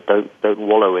 and don't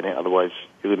wallow in it, otherwise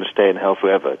you're going to stay in hell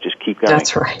forever. Just keep going.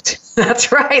 That's right.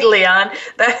 That's right, Leon.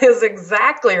 That is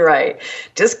exactly right.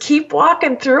 Just keep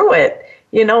walking through it.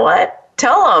 You know what?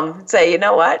 Tell them, say, you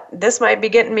know what? This might be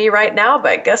getting me right now,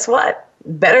 but guess what?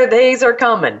 Better days are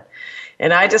coming.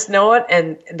 And I just know it.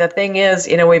 And the thing is,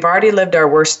 we've already lived our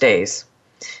worst days.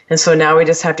 And so now we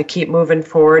just have to keep moving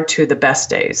forward to the best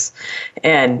days.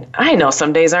 And I know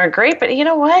some days aren't great, but you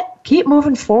know what? Keep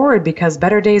moving forward, because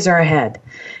better days are ahead.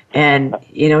 And,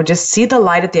 just see the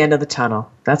light at the end of the tunnel.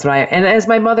 That's what and as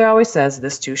my mother always says,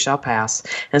 this too shall pass.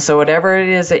 And so whatever it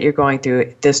is that you're going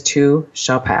through, this too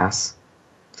shall pass.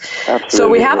 Absolutely. So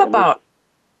we have about,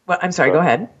 I'm sorry, go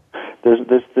ahead. There's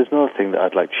another thing that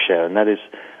I'd like to share, and that is,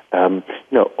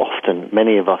 often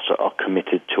many of us are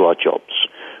committed to our jobs.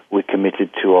 We're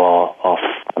committed to our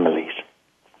families.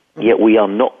 Yet we are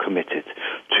not committed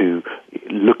to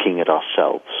looking at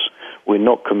ourselves. We're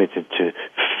not committed to,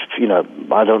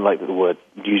 I don't like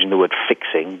using the word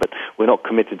fixing, but we're not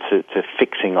committed to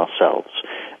fixing ourselves.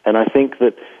 And I think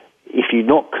that if you're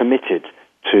not committed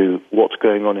to what's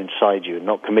going on inside you,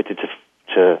 not committed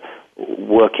to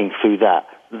working through that,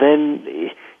 then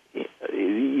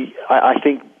I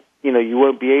think, you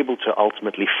won't be able to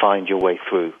ultimately find your way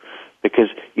through, because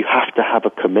you have to have a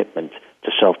commitment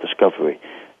to self-discovery.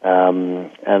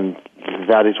 And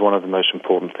that is one of the most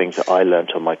important things that I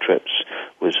learned on my trips,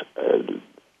 was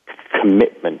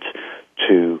commitment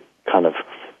to kind of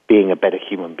being a better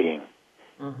human being.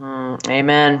 Mm-hmm.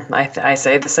 Amen. I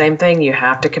say the same thing. You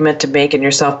have to commit to making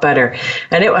yourself better.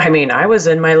 And I was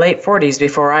in my late 40s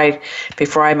before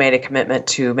I made a commitment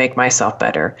to make myself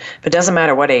better. But it doesn't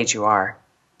matter what age you are.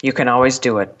 You can always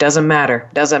do it. Doesn't matter.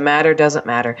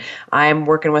 I'm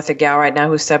working with a gal right now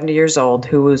who's 70 years old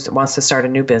who wants to start a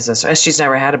new business. She's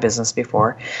never had a business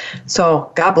before.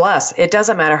 So God bless. It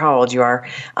doesn't matter how old you are.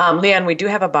 Leon, we do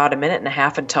have about a minute and a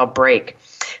half until break.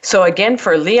 So again,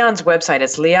 for Leon's website,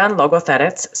 it's Leon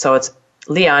Logothetics. So it's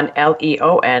Leon,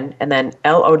 Leon, and then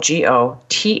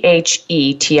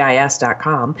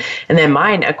LOGOTHETIS.com. And then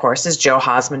mine, of course, is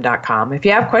joehausman.com. If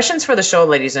you have questions for the show,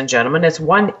 ladies and gentlemen, it's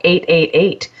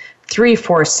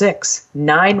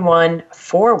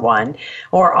 1-888-346-9141.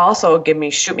 Or also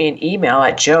shoot me an email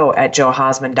at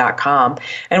joe@joehausman.com.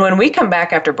 And when we come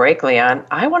back after break, Leon,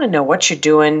 I want to know what you're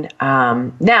doing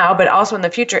now, but also in the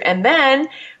future. And then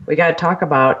we got to talk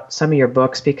about some of your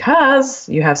books, because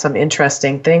you have some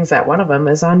interesting things. That one of them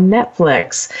is on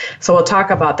Netflix. So we'll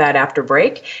talk about that after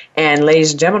break. And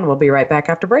ladies and gentlemen, we'll be right back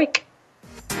after break.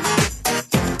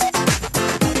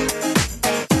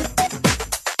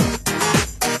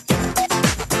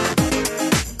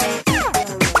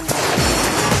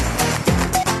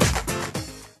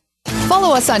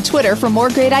 Follow us on Twitter for more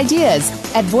great ideas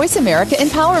at Voice America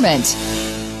Empowerment.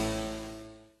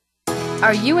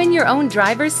 Are you in your own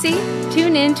driver's seat?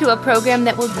 Tune in to a program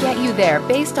that will get you there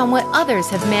based on what others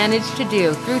have managed to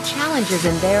do through challenges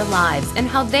in their lives and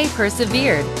how they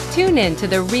persevered. Tune in to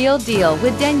The Real Deal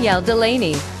with Danielle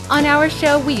Delaney. On our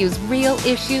show, we use real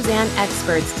issues and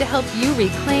experts to help you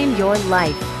reclaim your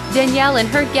life. Danielle and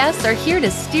her guests are here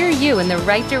to steer you in the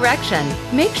right direction.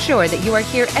 Make sure that you are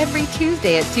here every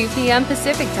Tuesday at 2 p.m.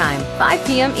 Pacific Time, 5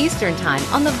 p.m. Eastern Time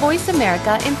on the Voice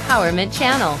America Empowerment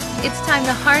Channel. It's time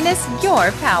to harness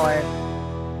your power.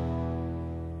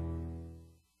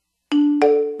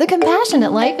 The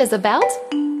Compassionate Life is about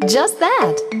just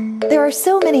that. There are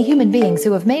so many human beings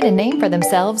who have made a name for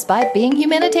themselves by being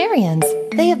humanitarians.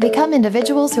 They have become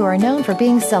individuals who are known for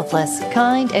being selfless,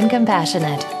 kind, and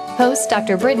compassionate. Host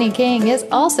Dr. Brittany King is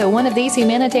also one of these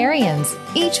humanitarians.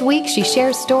 Each week she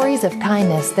shares stories of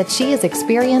kindness that she has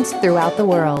experienced throughout the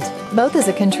world, both as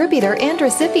a contributor and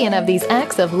recipient of these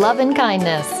acts of love and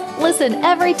kindness. Listen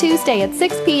every Tuesday at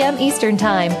 6 p.m. Eastern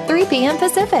Time, 3 p.m.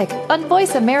 Pacific on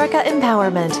Voice America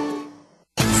Empowerment.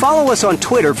 Follow us on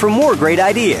Twitter for more great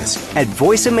ideas at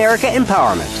Voice America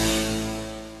Empowerment.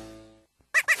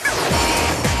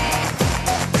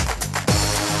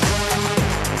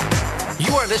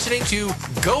 Listening to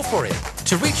Go For It.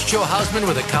 To reach Joe Hausman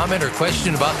with a comment or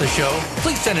question about the show,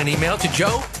 please send an email to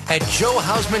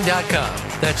joe@joehausman.com.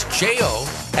 That's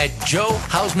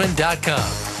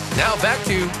joe@joehausman.com. Now back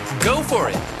to Go For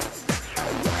It.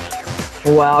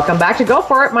 Welcome back to Go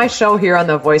For It, my show here on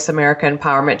the Voice America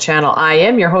Empowerment Channel. I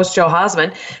am your host, Jo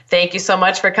Hausman. Thank you so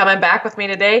much for coming back with me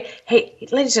today. Hey,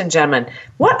 ladies and gentlemen,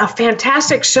 what a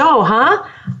fantastic show, huh?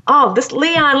 Oh, this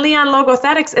Leon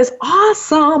Logothetics is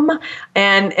awesome.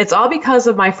 And it's all because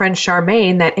of my friend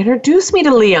Charmaine that introduced me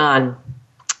to Leon.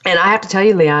 And I have to tell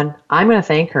you, Leon, I'm going to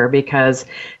thank her because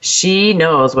she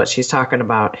knows what she's talking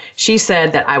about. She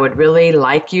said that I would really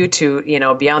like you to,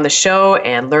 be on the show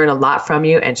and learn a lot from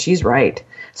you, and she's right.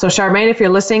 So, Charmaine, if you're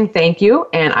listening, thank you,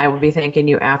 and I will be thanking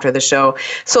you after the show.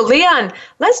 So, Leon,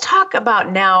 let's talk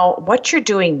about now what you're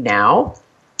doing now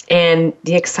and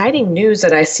the exciting news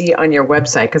that I see on your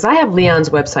website, because I have Leon's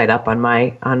website up on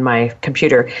my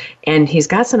computer, and he's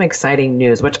got some exciting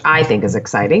news, which I think is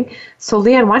exciting. So,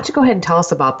 Leon, why don't you go ahead and tell us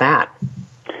about that?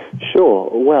 Sure.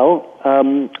 Well,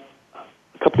 a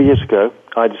couple of years ago,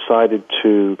 I decided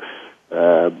to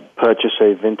purchase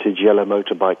a vintage yellow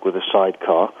motorbike with a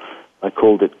sidecar. I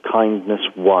called it Kindness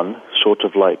One, sort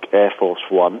of like Air Force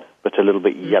One, but a little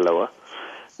bit yellower.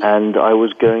 And I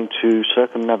was going to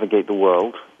circumnavigate the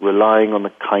world, relying on the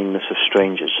kindness of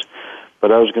strangers.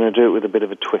 But I was going to do it with a bit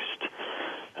of a twist.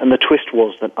 And the twist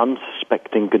was that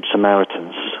unsuspecting Good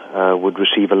Samaritans would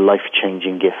receive a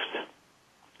life-changing gift.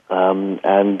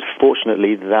 And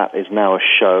fortunately, that is now a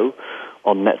show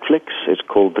on Netflix. It's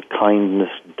called The Kindness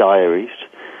Diaries.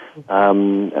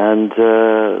 And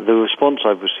the response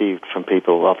I've received from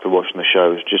people after watching the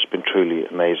show has just been truly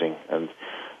amazing. And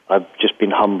I've just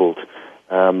been humbled.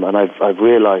 And I've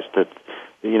realized that,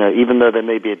 even though there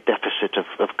may be a deficit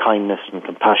of kindness and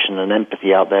compassion and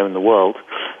empathy out there in the world,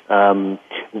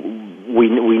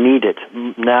 we need it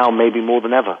now maybe more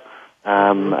than ever.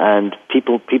 And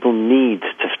people need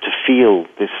to feel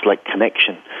this like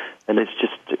connection. And it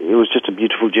was just a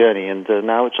beautiful journey. And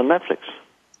now it's on Netflix.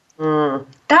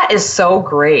 That is so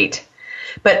great.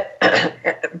 But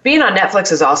being on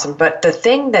Netflix is awesome. But the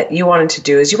thing that you wanted to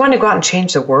do is you wanted to go out and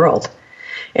change the world.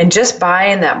 And just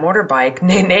buying that motorbike,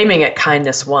 naming it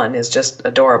Kindness One is just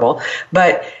adorable.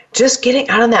 But just getting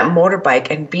out on that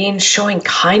motorbike and showing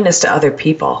kindness to other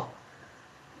people.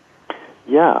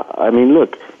 Yeah, I mean,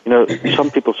 look,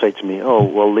 some people say to me, oh,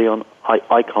 well, Leon,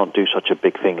 I can't do such a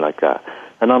big thing like that.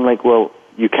 And I'm like, well,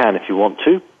 you can if you want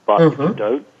to, but if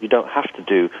you don't have to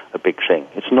do a big thing.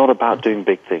 It's not about doing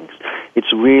big things.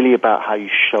 It's really about how you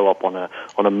show up on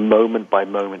a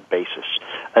moment-by-moment basis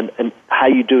and how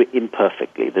you do it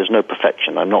imperfectly. There's no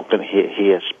perfection. I'm not going to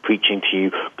hear preaching to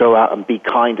you, go out and be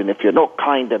kind, and if you're not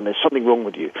kind, then there's something wrong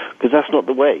with you, because that's not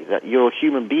the way. That you're a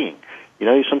human being.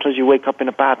 Sometimes you wake up in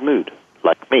a bad mood,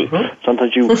 like me.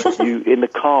 Sometimes you in the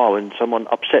car and someone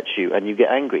upsets you and you get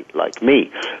angry, like me.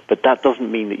 But that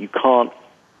doesn't mean that you can't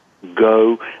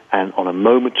go and on a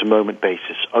moment-to-moment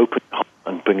basis open up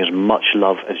and bring as much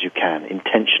love as you can,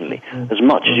 intentionally, as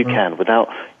much as you can, without,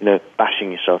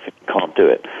 bashing yourself if you can't do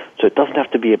it. So it doesn't have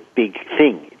to be a big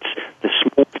thing. It's the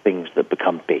small things that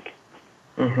become big.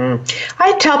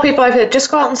 I tell people, just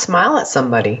go out and smile at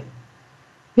somebody.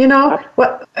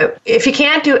 If you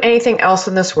can't do anything else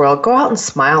in this world, go out and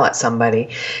smile at somebody,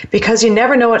 because you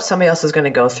never know what somebody else is going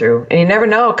to go through. And you never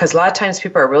know, because a lot of times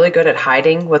people are really good at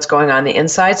hiding what's going on the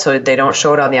inside so they don't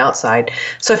show it on the outside.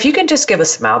 So if you can just give a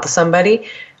smile to somebody,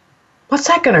 what's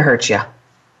that going to hurt you?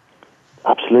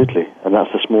 Absolutely. And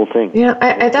that's the small thing.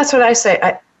 That's what I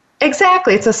say.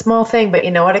 Exactly. It's a small thing, but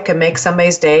you know what? It can make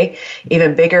somebody's day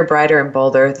even bigger, brighter, and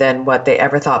bolder than what they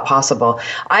ever thought possible.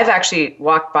 I've actually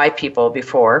walked by people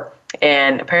before,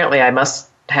 and apparently I must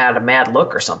have had a mad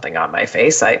look or something on my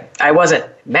face. I wasn't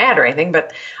mad or anything,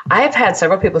 but I've had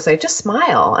several people say, just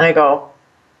smile. And I go,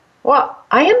 well,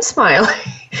 I am smiling.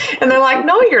 And they're like,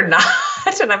 no, you're not.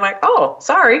 And I'm like, oh,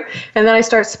 sorry. And then I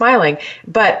start smiling.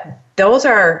 But those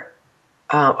are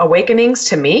awakenings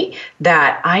to me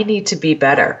that I need to be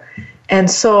better.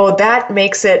 And so that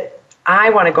makes it, I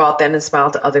want to go out then and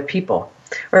smile to other people.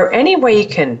 Or any way you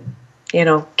can,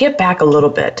 give back a little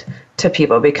bit to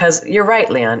people. Because you're right,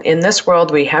 Leon, in this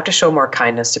world we have to show more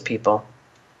kindness to people.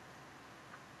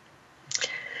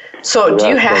 So do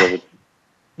you have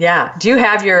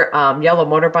your yellow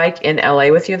motorbike in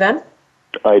LA with you then?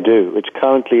 I do. It's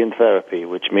currently in therapy,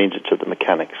 which means it's at the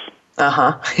mechanics.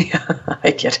 Yeah,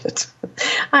 I get it.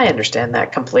 I understand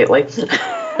that completely.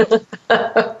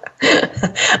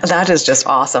 That is just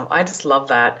awesome. I just love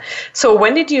that. So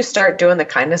when did you start doing the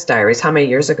Kindness Diaries? How many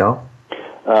years ago?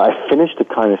 I finished the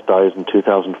Kindness Diaries in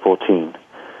 2014.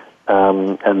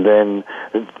 And then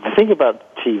the thing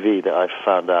about TV that I've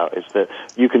found out is that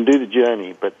you can do the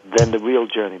journey, but then the real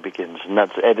journey begins, and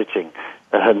that's editing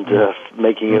and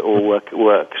making it all work.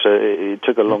 So it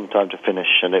took a long time to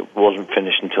finish, and it wasn't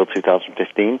finished until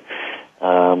 2015.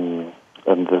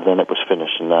 then it was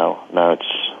finished, and now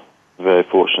it's very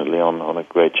fortunately on a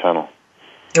great channel.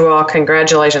 Well,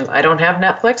 congratulations. I don't have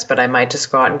Netflix, but I might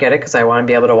just go out and get it because I want to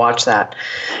be able to watch that.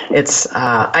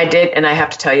 I did, and I have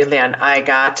to tell you, Leon, I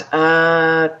got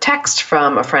a text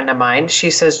from a friend of mine.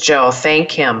 She says, Joe,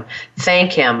 thank him.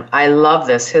 I love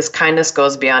this. His kindness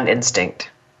goes beyond instinct.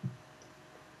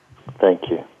 Thank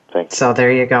you. So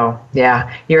there you go.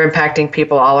 Yeah, you're impacting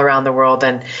people all around the world,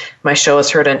 and my show is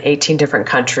heard in 18 different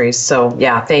countries. So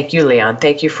yeah, thank you, Leon.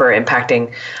 Thank you for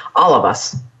impacting all of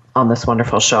us on this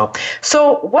wonderful show.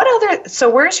 So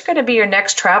where's going to be your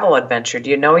next travel adventure? Do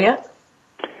you know yet?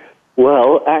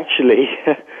 Well, actually,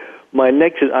 my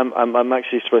next I'm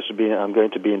actually supposed to be. I'm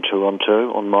going to be in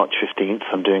Toronto on March 15th.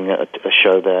 I'm doing a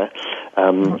show there,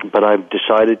 but I've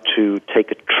decided to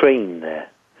take a train there.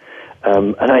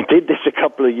 And I did this a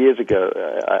couple of years ago.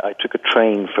 I took a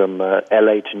train from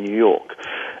LA to New York,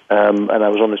 and I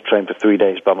was on this train for 3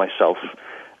 days by myself.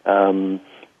 And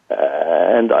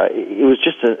it was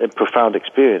just a profound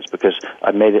experience because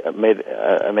I made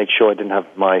sure I didn't have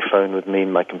my phone with me,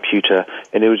 my computer,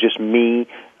 and it was just me,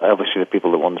 obviously the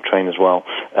people that were on the train as well,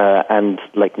 and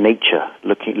like nature,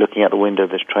 looking out the window of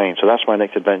this train. So that's my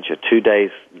next adventure: 2 days,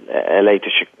 LA to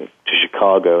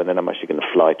Chicago, and then I'm actually going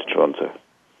to fly to Toronto.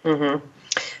 Mm-hmm.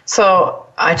 So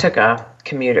I took a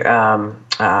commuter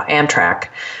Amtrak,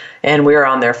 and we were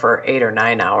on there for 8 or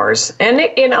 9 hours, and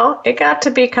it got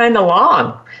to be kind of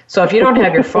long. So if you don't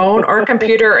have your phone or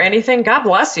computer or anything, God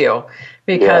bless you,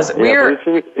 because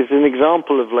it's an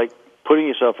example of like putting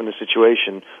yourself in a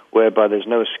situation whereby there's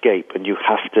no escape and you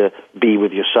have to be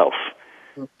with yourself.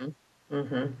 Mm-hmm.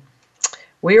 Mm-hmm.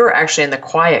 We were actually in the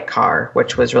quiet car,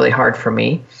 which was really hard for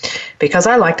me because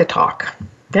I like to talk.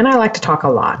 And I like to talk a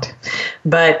lot,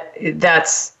 but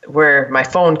that's where my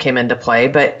phone came into play.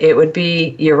 But it would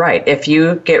be, you're right, if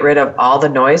you get rid of all the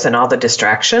noise and all the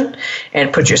distraction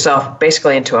and put yourself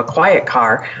basically into a quiet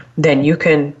car, then you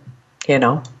can,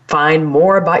 find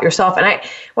more about yourself. And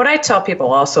what I tell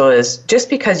people also is just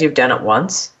because you've done it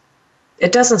once,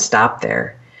 it doesn't stop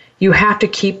there. You have to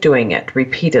keep doing it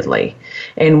repeatedly.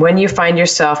 And when you find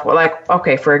yourself,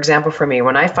 for example, for me,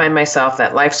 when I find myself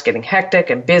that life's getting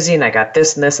hectic and busy and I got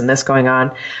this and this and this going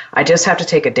on, I just have to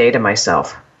take a day to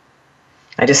myself.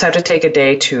 I just have to take a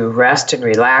day to rest and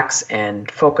relax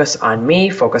and focus on me,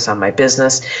 focus on my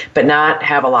business, but not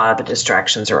have a lot of the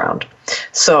distractions around.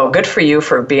 So good for you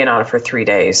for being on it for 3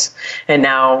 days. And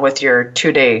now with your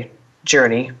 2-day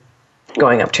journey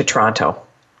going up to Toronto.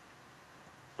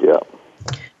 Yeah.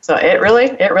 So it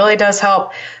really does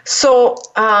help. So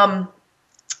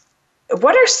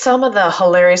what are some of the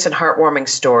hilarious and heartwarming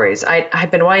stories?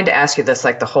 I've been wanting to ask you this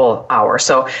like the whole hour.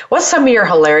 So what's some of your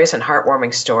hilarious and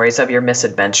heartwarming stories of your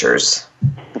misadventures?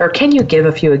 Or can you give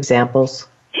a few examples?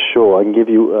 Sure, I can give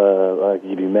you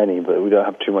many, but we don't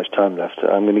have too much time left.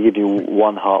 I'm going to give you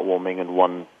one heartwarming and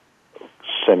one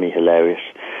semi-hilarious.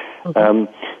 Mm-hmm.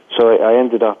 So I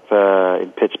ended up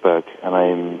in Pittsburgh, and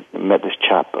I met this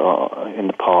chap in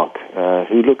the park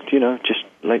who looked, just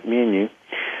like me and you.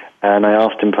 And I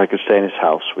asked him if I could stay in his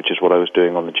house, which is what I was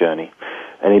doing on the journey.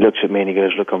 And he looks at me and he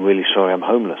goes, "Look, I'm really sorry, I'm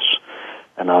homeless."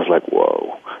 And I was like,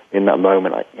 whoa. In that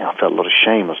moment, I felt a lot of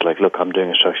shame. I was like, look, I'm doing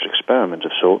a social experiment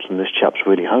of sorts, and this chap's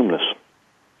really homeless.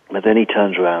 But then he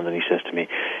turns around and he says to me,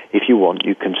 "If you want,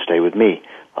 you can stay with me.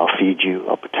 I'll feed you,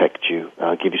 I'll protect you,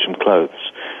 I'll give you some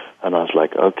clothes." And I was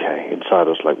like, okay. Inside, I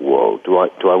was like, whoa, do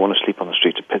I want to sleep on the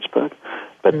streets of Pittsburgh?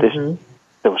 But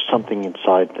there was something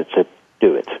inside that said,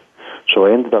 do it. So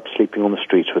I ended up sleeping on the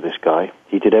streets with this guy.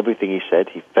 He did everything he said.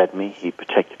 He fed me, he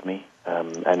protected me,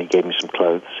 and he gave me some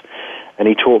clothes. And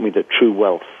he taught me that true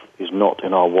wealth is not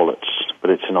in our wallets, but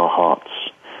it's in our hearts.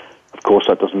 Of course,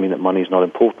 that doesn't mean that money is not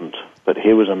important. But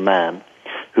here was a man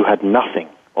who had nothing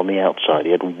on the outside.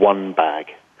 He had one bag.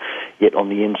 Yet on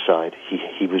the inside,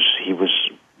 he was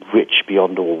rich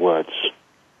beyond all words.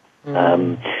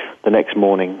 The next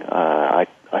morning, I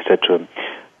said to him,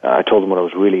 I told him what I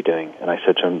was really doing, and I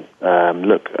said to him,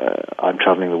 look, I'm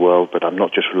traveling the world, but I'm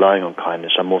not just relying on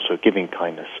kindness, I'm also giving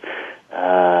kindness.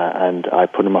 And I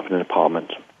put him up in an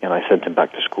apartment, and I sent him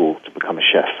back to school to become a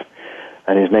chef.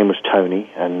 And his name was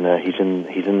Tony, and he's on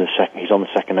the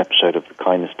second episode of the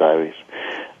Kindness Diaries.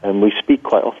 And we speak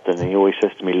quite often, and he always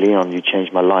says to me, "Leon, you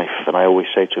changed my life." And I always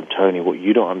say to him, "Tony, what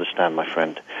you don't understand, my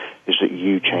friend, is that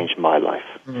you changed my life."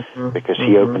 Because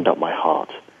he opened up my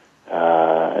heart.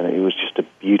 And it was just a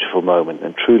beautiful moment,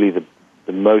 and truly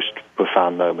the most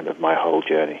profound moment of my whole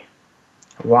journey.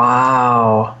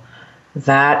 Wow.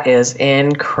 That is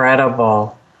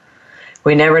incredible.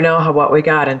 We never know what we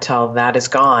got until that is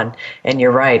gone. And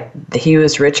you're right. He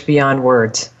was rich beyond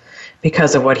words.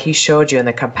 because of what he showed you and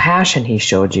the compassion he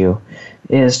showed you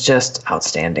is just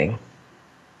outstanding.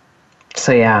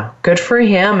 So yeah, good for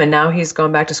him. And now he's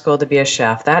going back to school to be a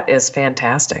chef. That is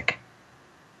fantastic.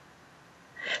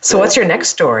 So what's your next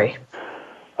story?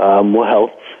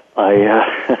 Well,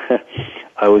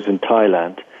 I was in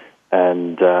Thailand,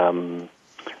 and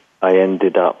I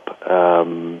ended up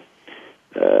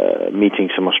meeting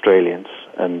some Australians,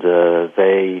 and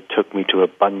they took me to a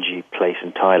bungee place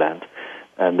in Thailand.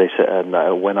 And they said, and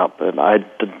I went up, and I'd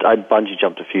bungee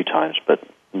jumped a few times, but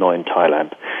not in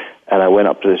Thailand. And I went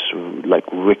up to this like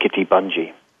rickety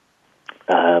bungee,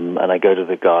 and I go to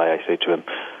the guy. I say to him,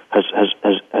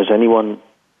 "Has anyone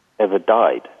ever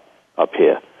died up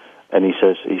here?" And he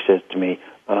says to me,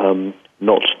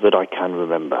 "Not that I can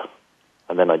remember."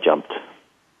 And then I jumped.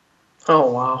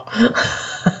 Oh, wow.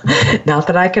 Not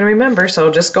that I can remember, so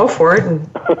just go for it, and,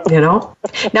 you know.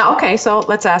 Now, okay, so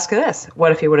let's ask this.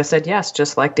 What if he would have said yes,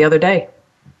 just like the other day?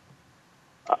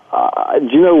 Do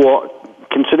you know what?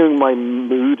 Considering my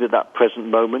mood at that present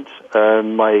moment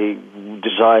and my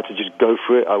desire to just go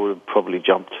for it, I would have probably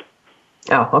jumped.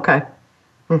 Oh, okay.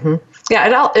 Mm-hmm.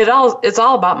 Yeah, it's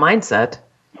all about mindset.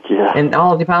 Yeah. And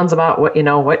all depends about what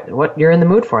you're in the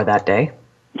mood for that day.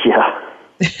 Yeah.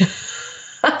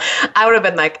 I would have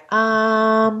been like,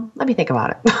 let me think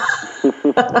about it.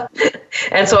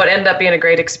 And so it ended up being a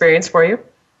great experience for you?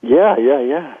 Yeah.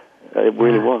 It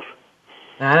really was.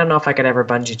 I don't know if I could ever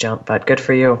bungee jump, but good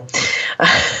for you.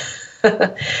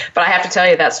 But I have to tell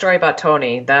you, that story about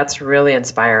Tony, that's really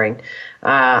inspiring.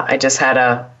 I just had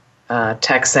a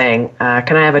text saying,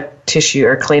 can I have a tissue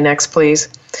or Kleenex, please?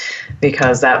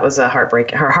 Because that was a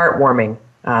heartwarming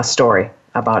story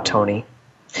about Tony.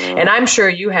 And I'm sure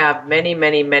you have many,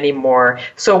 many, many more.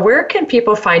 So where can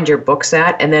people find your books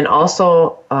at? And then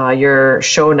also your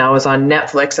show now is on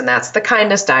Netflix, and that's The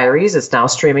Kindness Diaries. It's now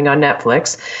streaming on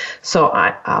Netflix. So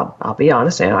I'll be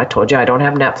honest, I told you I don't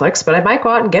have Netflix, but I might go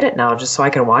out and get it now just so I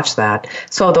can watch that.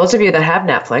 So those of you that have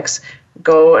Netflix,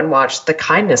 go and watch The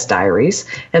Kindness Diaries.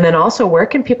 And then also, where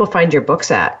can people find your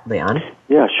books at, Leon?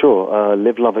 Yeah, sure.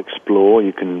 Live, Love, Explore,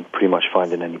 you can pretty much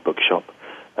find in any bookshop.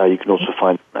 You can also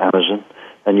find Amazon.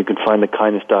 And you can find the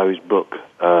Kindness Diaries book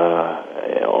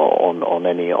on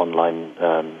any online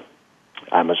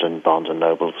Amazon, Barnes &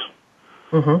 Nobles.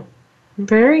 Mm-hmm.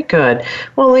 Very good.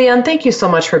 Well, Leon, thank you so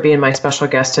much for being my special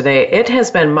guest today. It has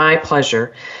been my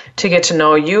pleasure to get to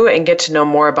know you and get to know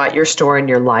more about your story and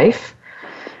your life.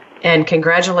 And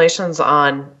congratulations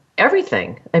on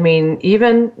everything. I mean,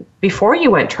 even before you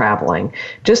went traveling,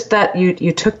 just that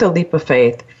you took the leap of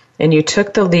faith. And you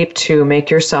took the leap to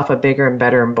make yourself a bigger and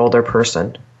better and bolder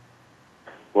person.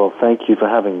 Well, thank you for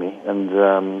having me.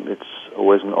 And it's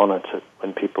always an honor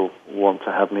when people want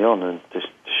to have me on and just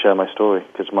to share my story,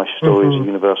 because my story is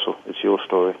universal. It's your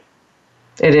story.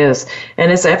 It is.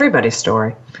 And it's everybody's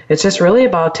story. It's just really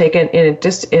about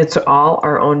it's all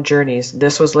our own journeys.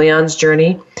 This was Leon's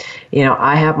journey.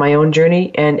 I have my own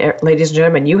journey. And ladies and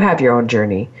gentlemen, you have your own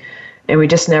journey. And we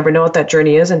just never know what that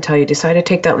journey is until you decide to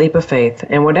take that leap of faith.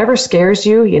 And whatever scares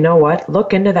you, you know what?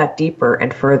 Look into that deeper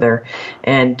and further.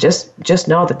 And just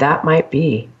know that might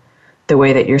be the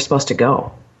way that you're supposed to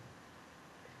go.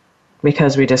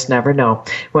 Because we just never know.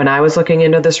 When I was looking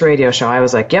into this radio show, I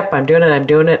was like, yep, I'm doing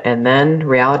it. And then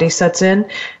reality sets in.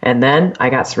 And then I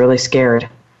got really scared.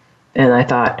 And I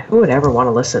thought, who would ever want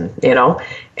to listen,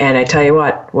 And I tell you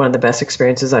what, one of the best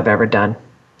experiences I've ever done.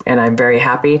 And I'm very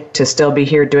happy to still be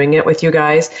here doing it with you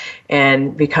guys.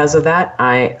 And because of that,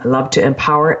 I love to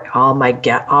empower all my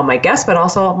guests, but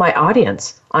also my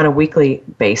audience on a weekly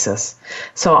basis.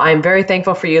 So I'm very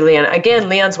thankful for you, Leon. Again,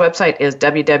 Leon's website is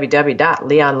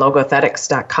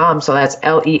www.leonlogothetics.com. So that's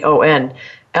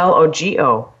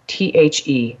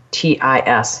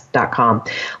LeonLogothetis.com.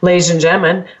 Ladies and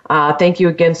gentlemen, thank you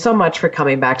again so much for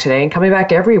coming back today and coming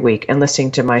back every week and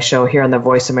listening to my show here on the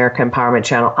Voice America Empowerment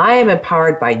Channel. I am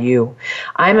empowered by you.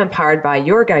 I'm empowered by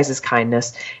your guys'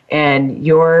 kindness and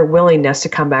your willingness to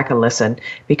come back and listen,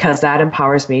 because that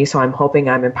empowers me. So I'm hoping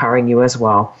I'm empowering you as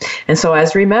well. And so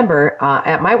as remember,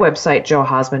 at my website,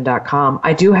 joehosman.com,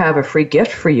 I do have a free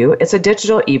gift for you. It's a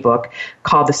digital ebook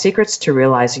called The Secrets to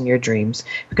Realizing Your Dreams,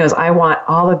 because I want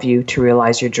all of you to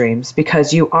realize your dreams,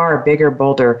 because you are bigger,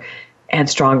 bolder, and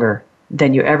stronger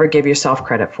than you ever give yourself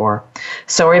credit for.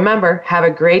 So remember, have a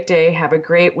great day, have a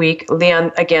great week.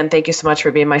 Leon, again, thank you so much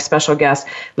for being my special guest.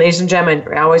 Ladies and gentlemen,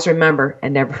 always remember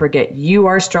and never forget, you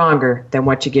are stronger than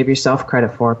what you give yourself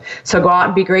credit for. So go out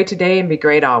and be great today and be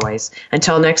great always.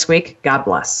 Until next week, God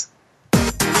bless.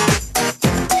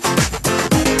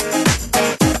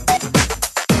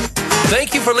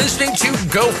 Thank you for listening to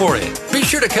Go For It. Be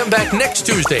sure to come back next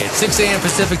Tuesday at 6 a.m.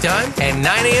 Pacific Time and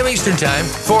 9 a.m. Eastern Time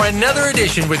for another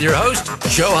edition with your host,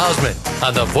 Joe Hausman,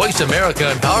 on the Voice America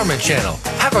Empowerment Channel.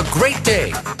 Have a great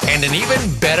day and an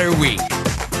even better week.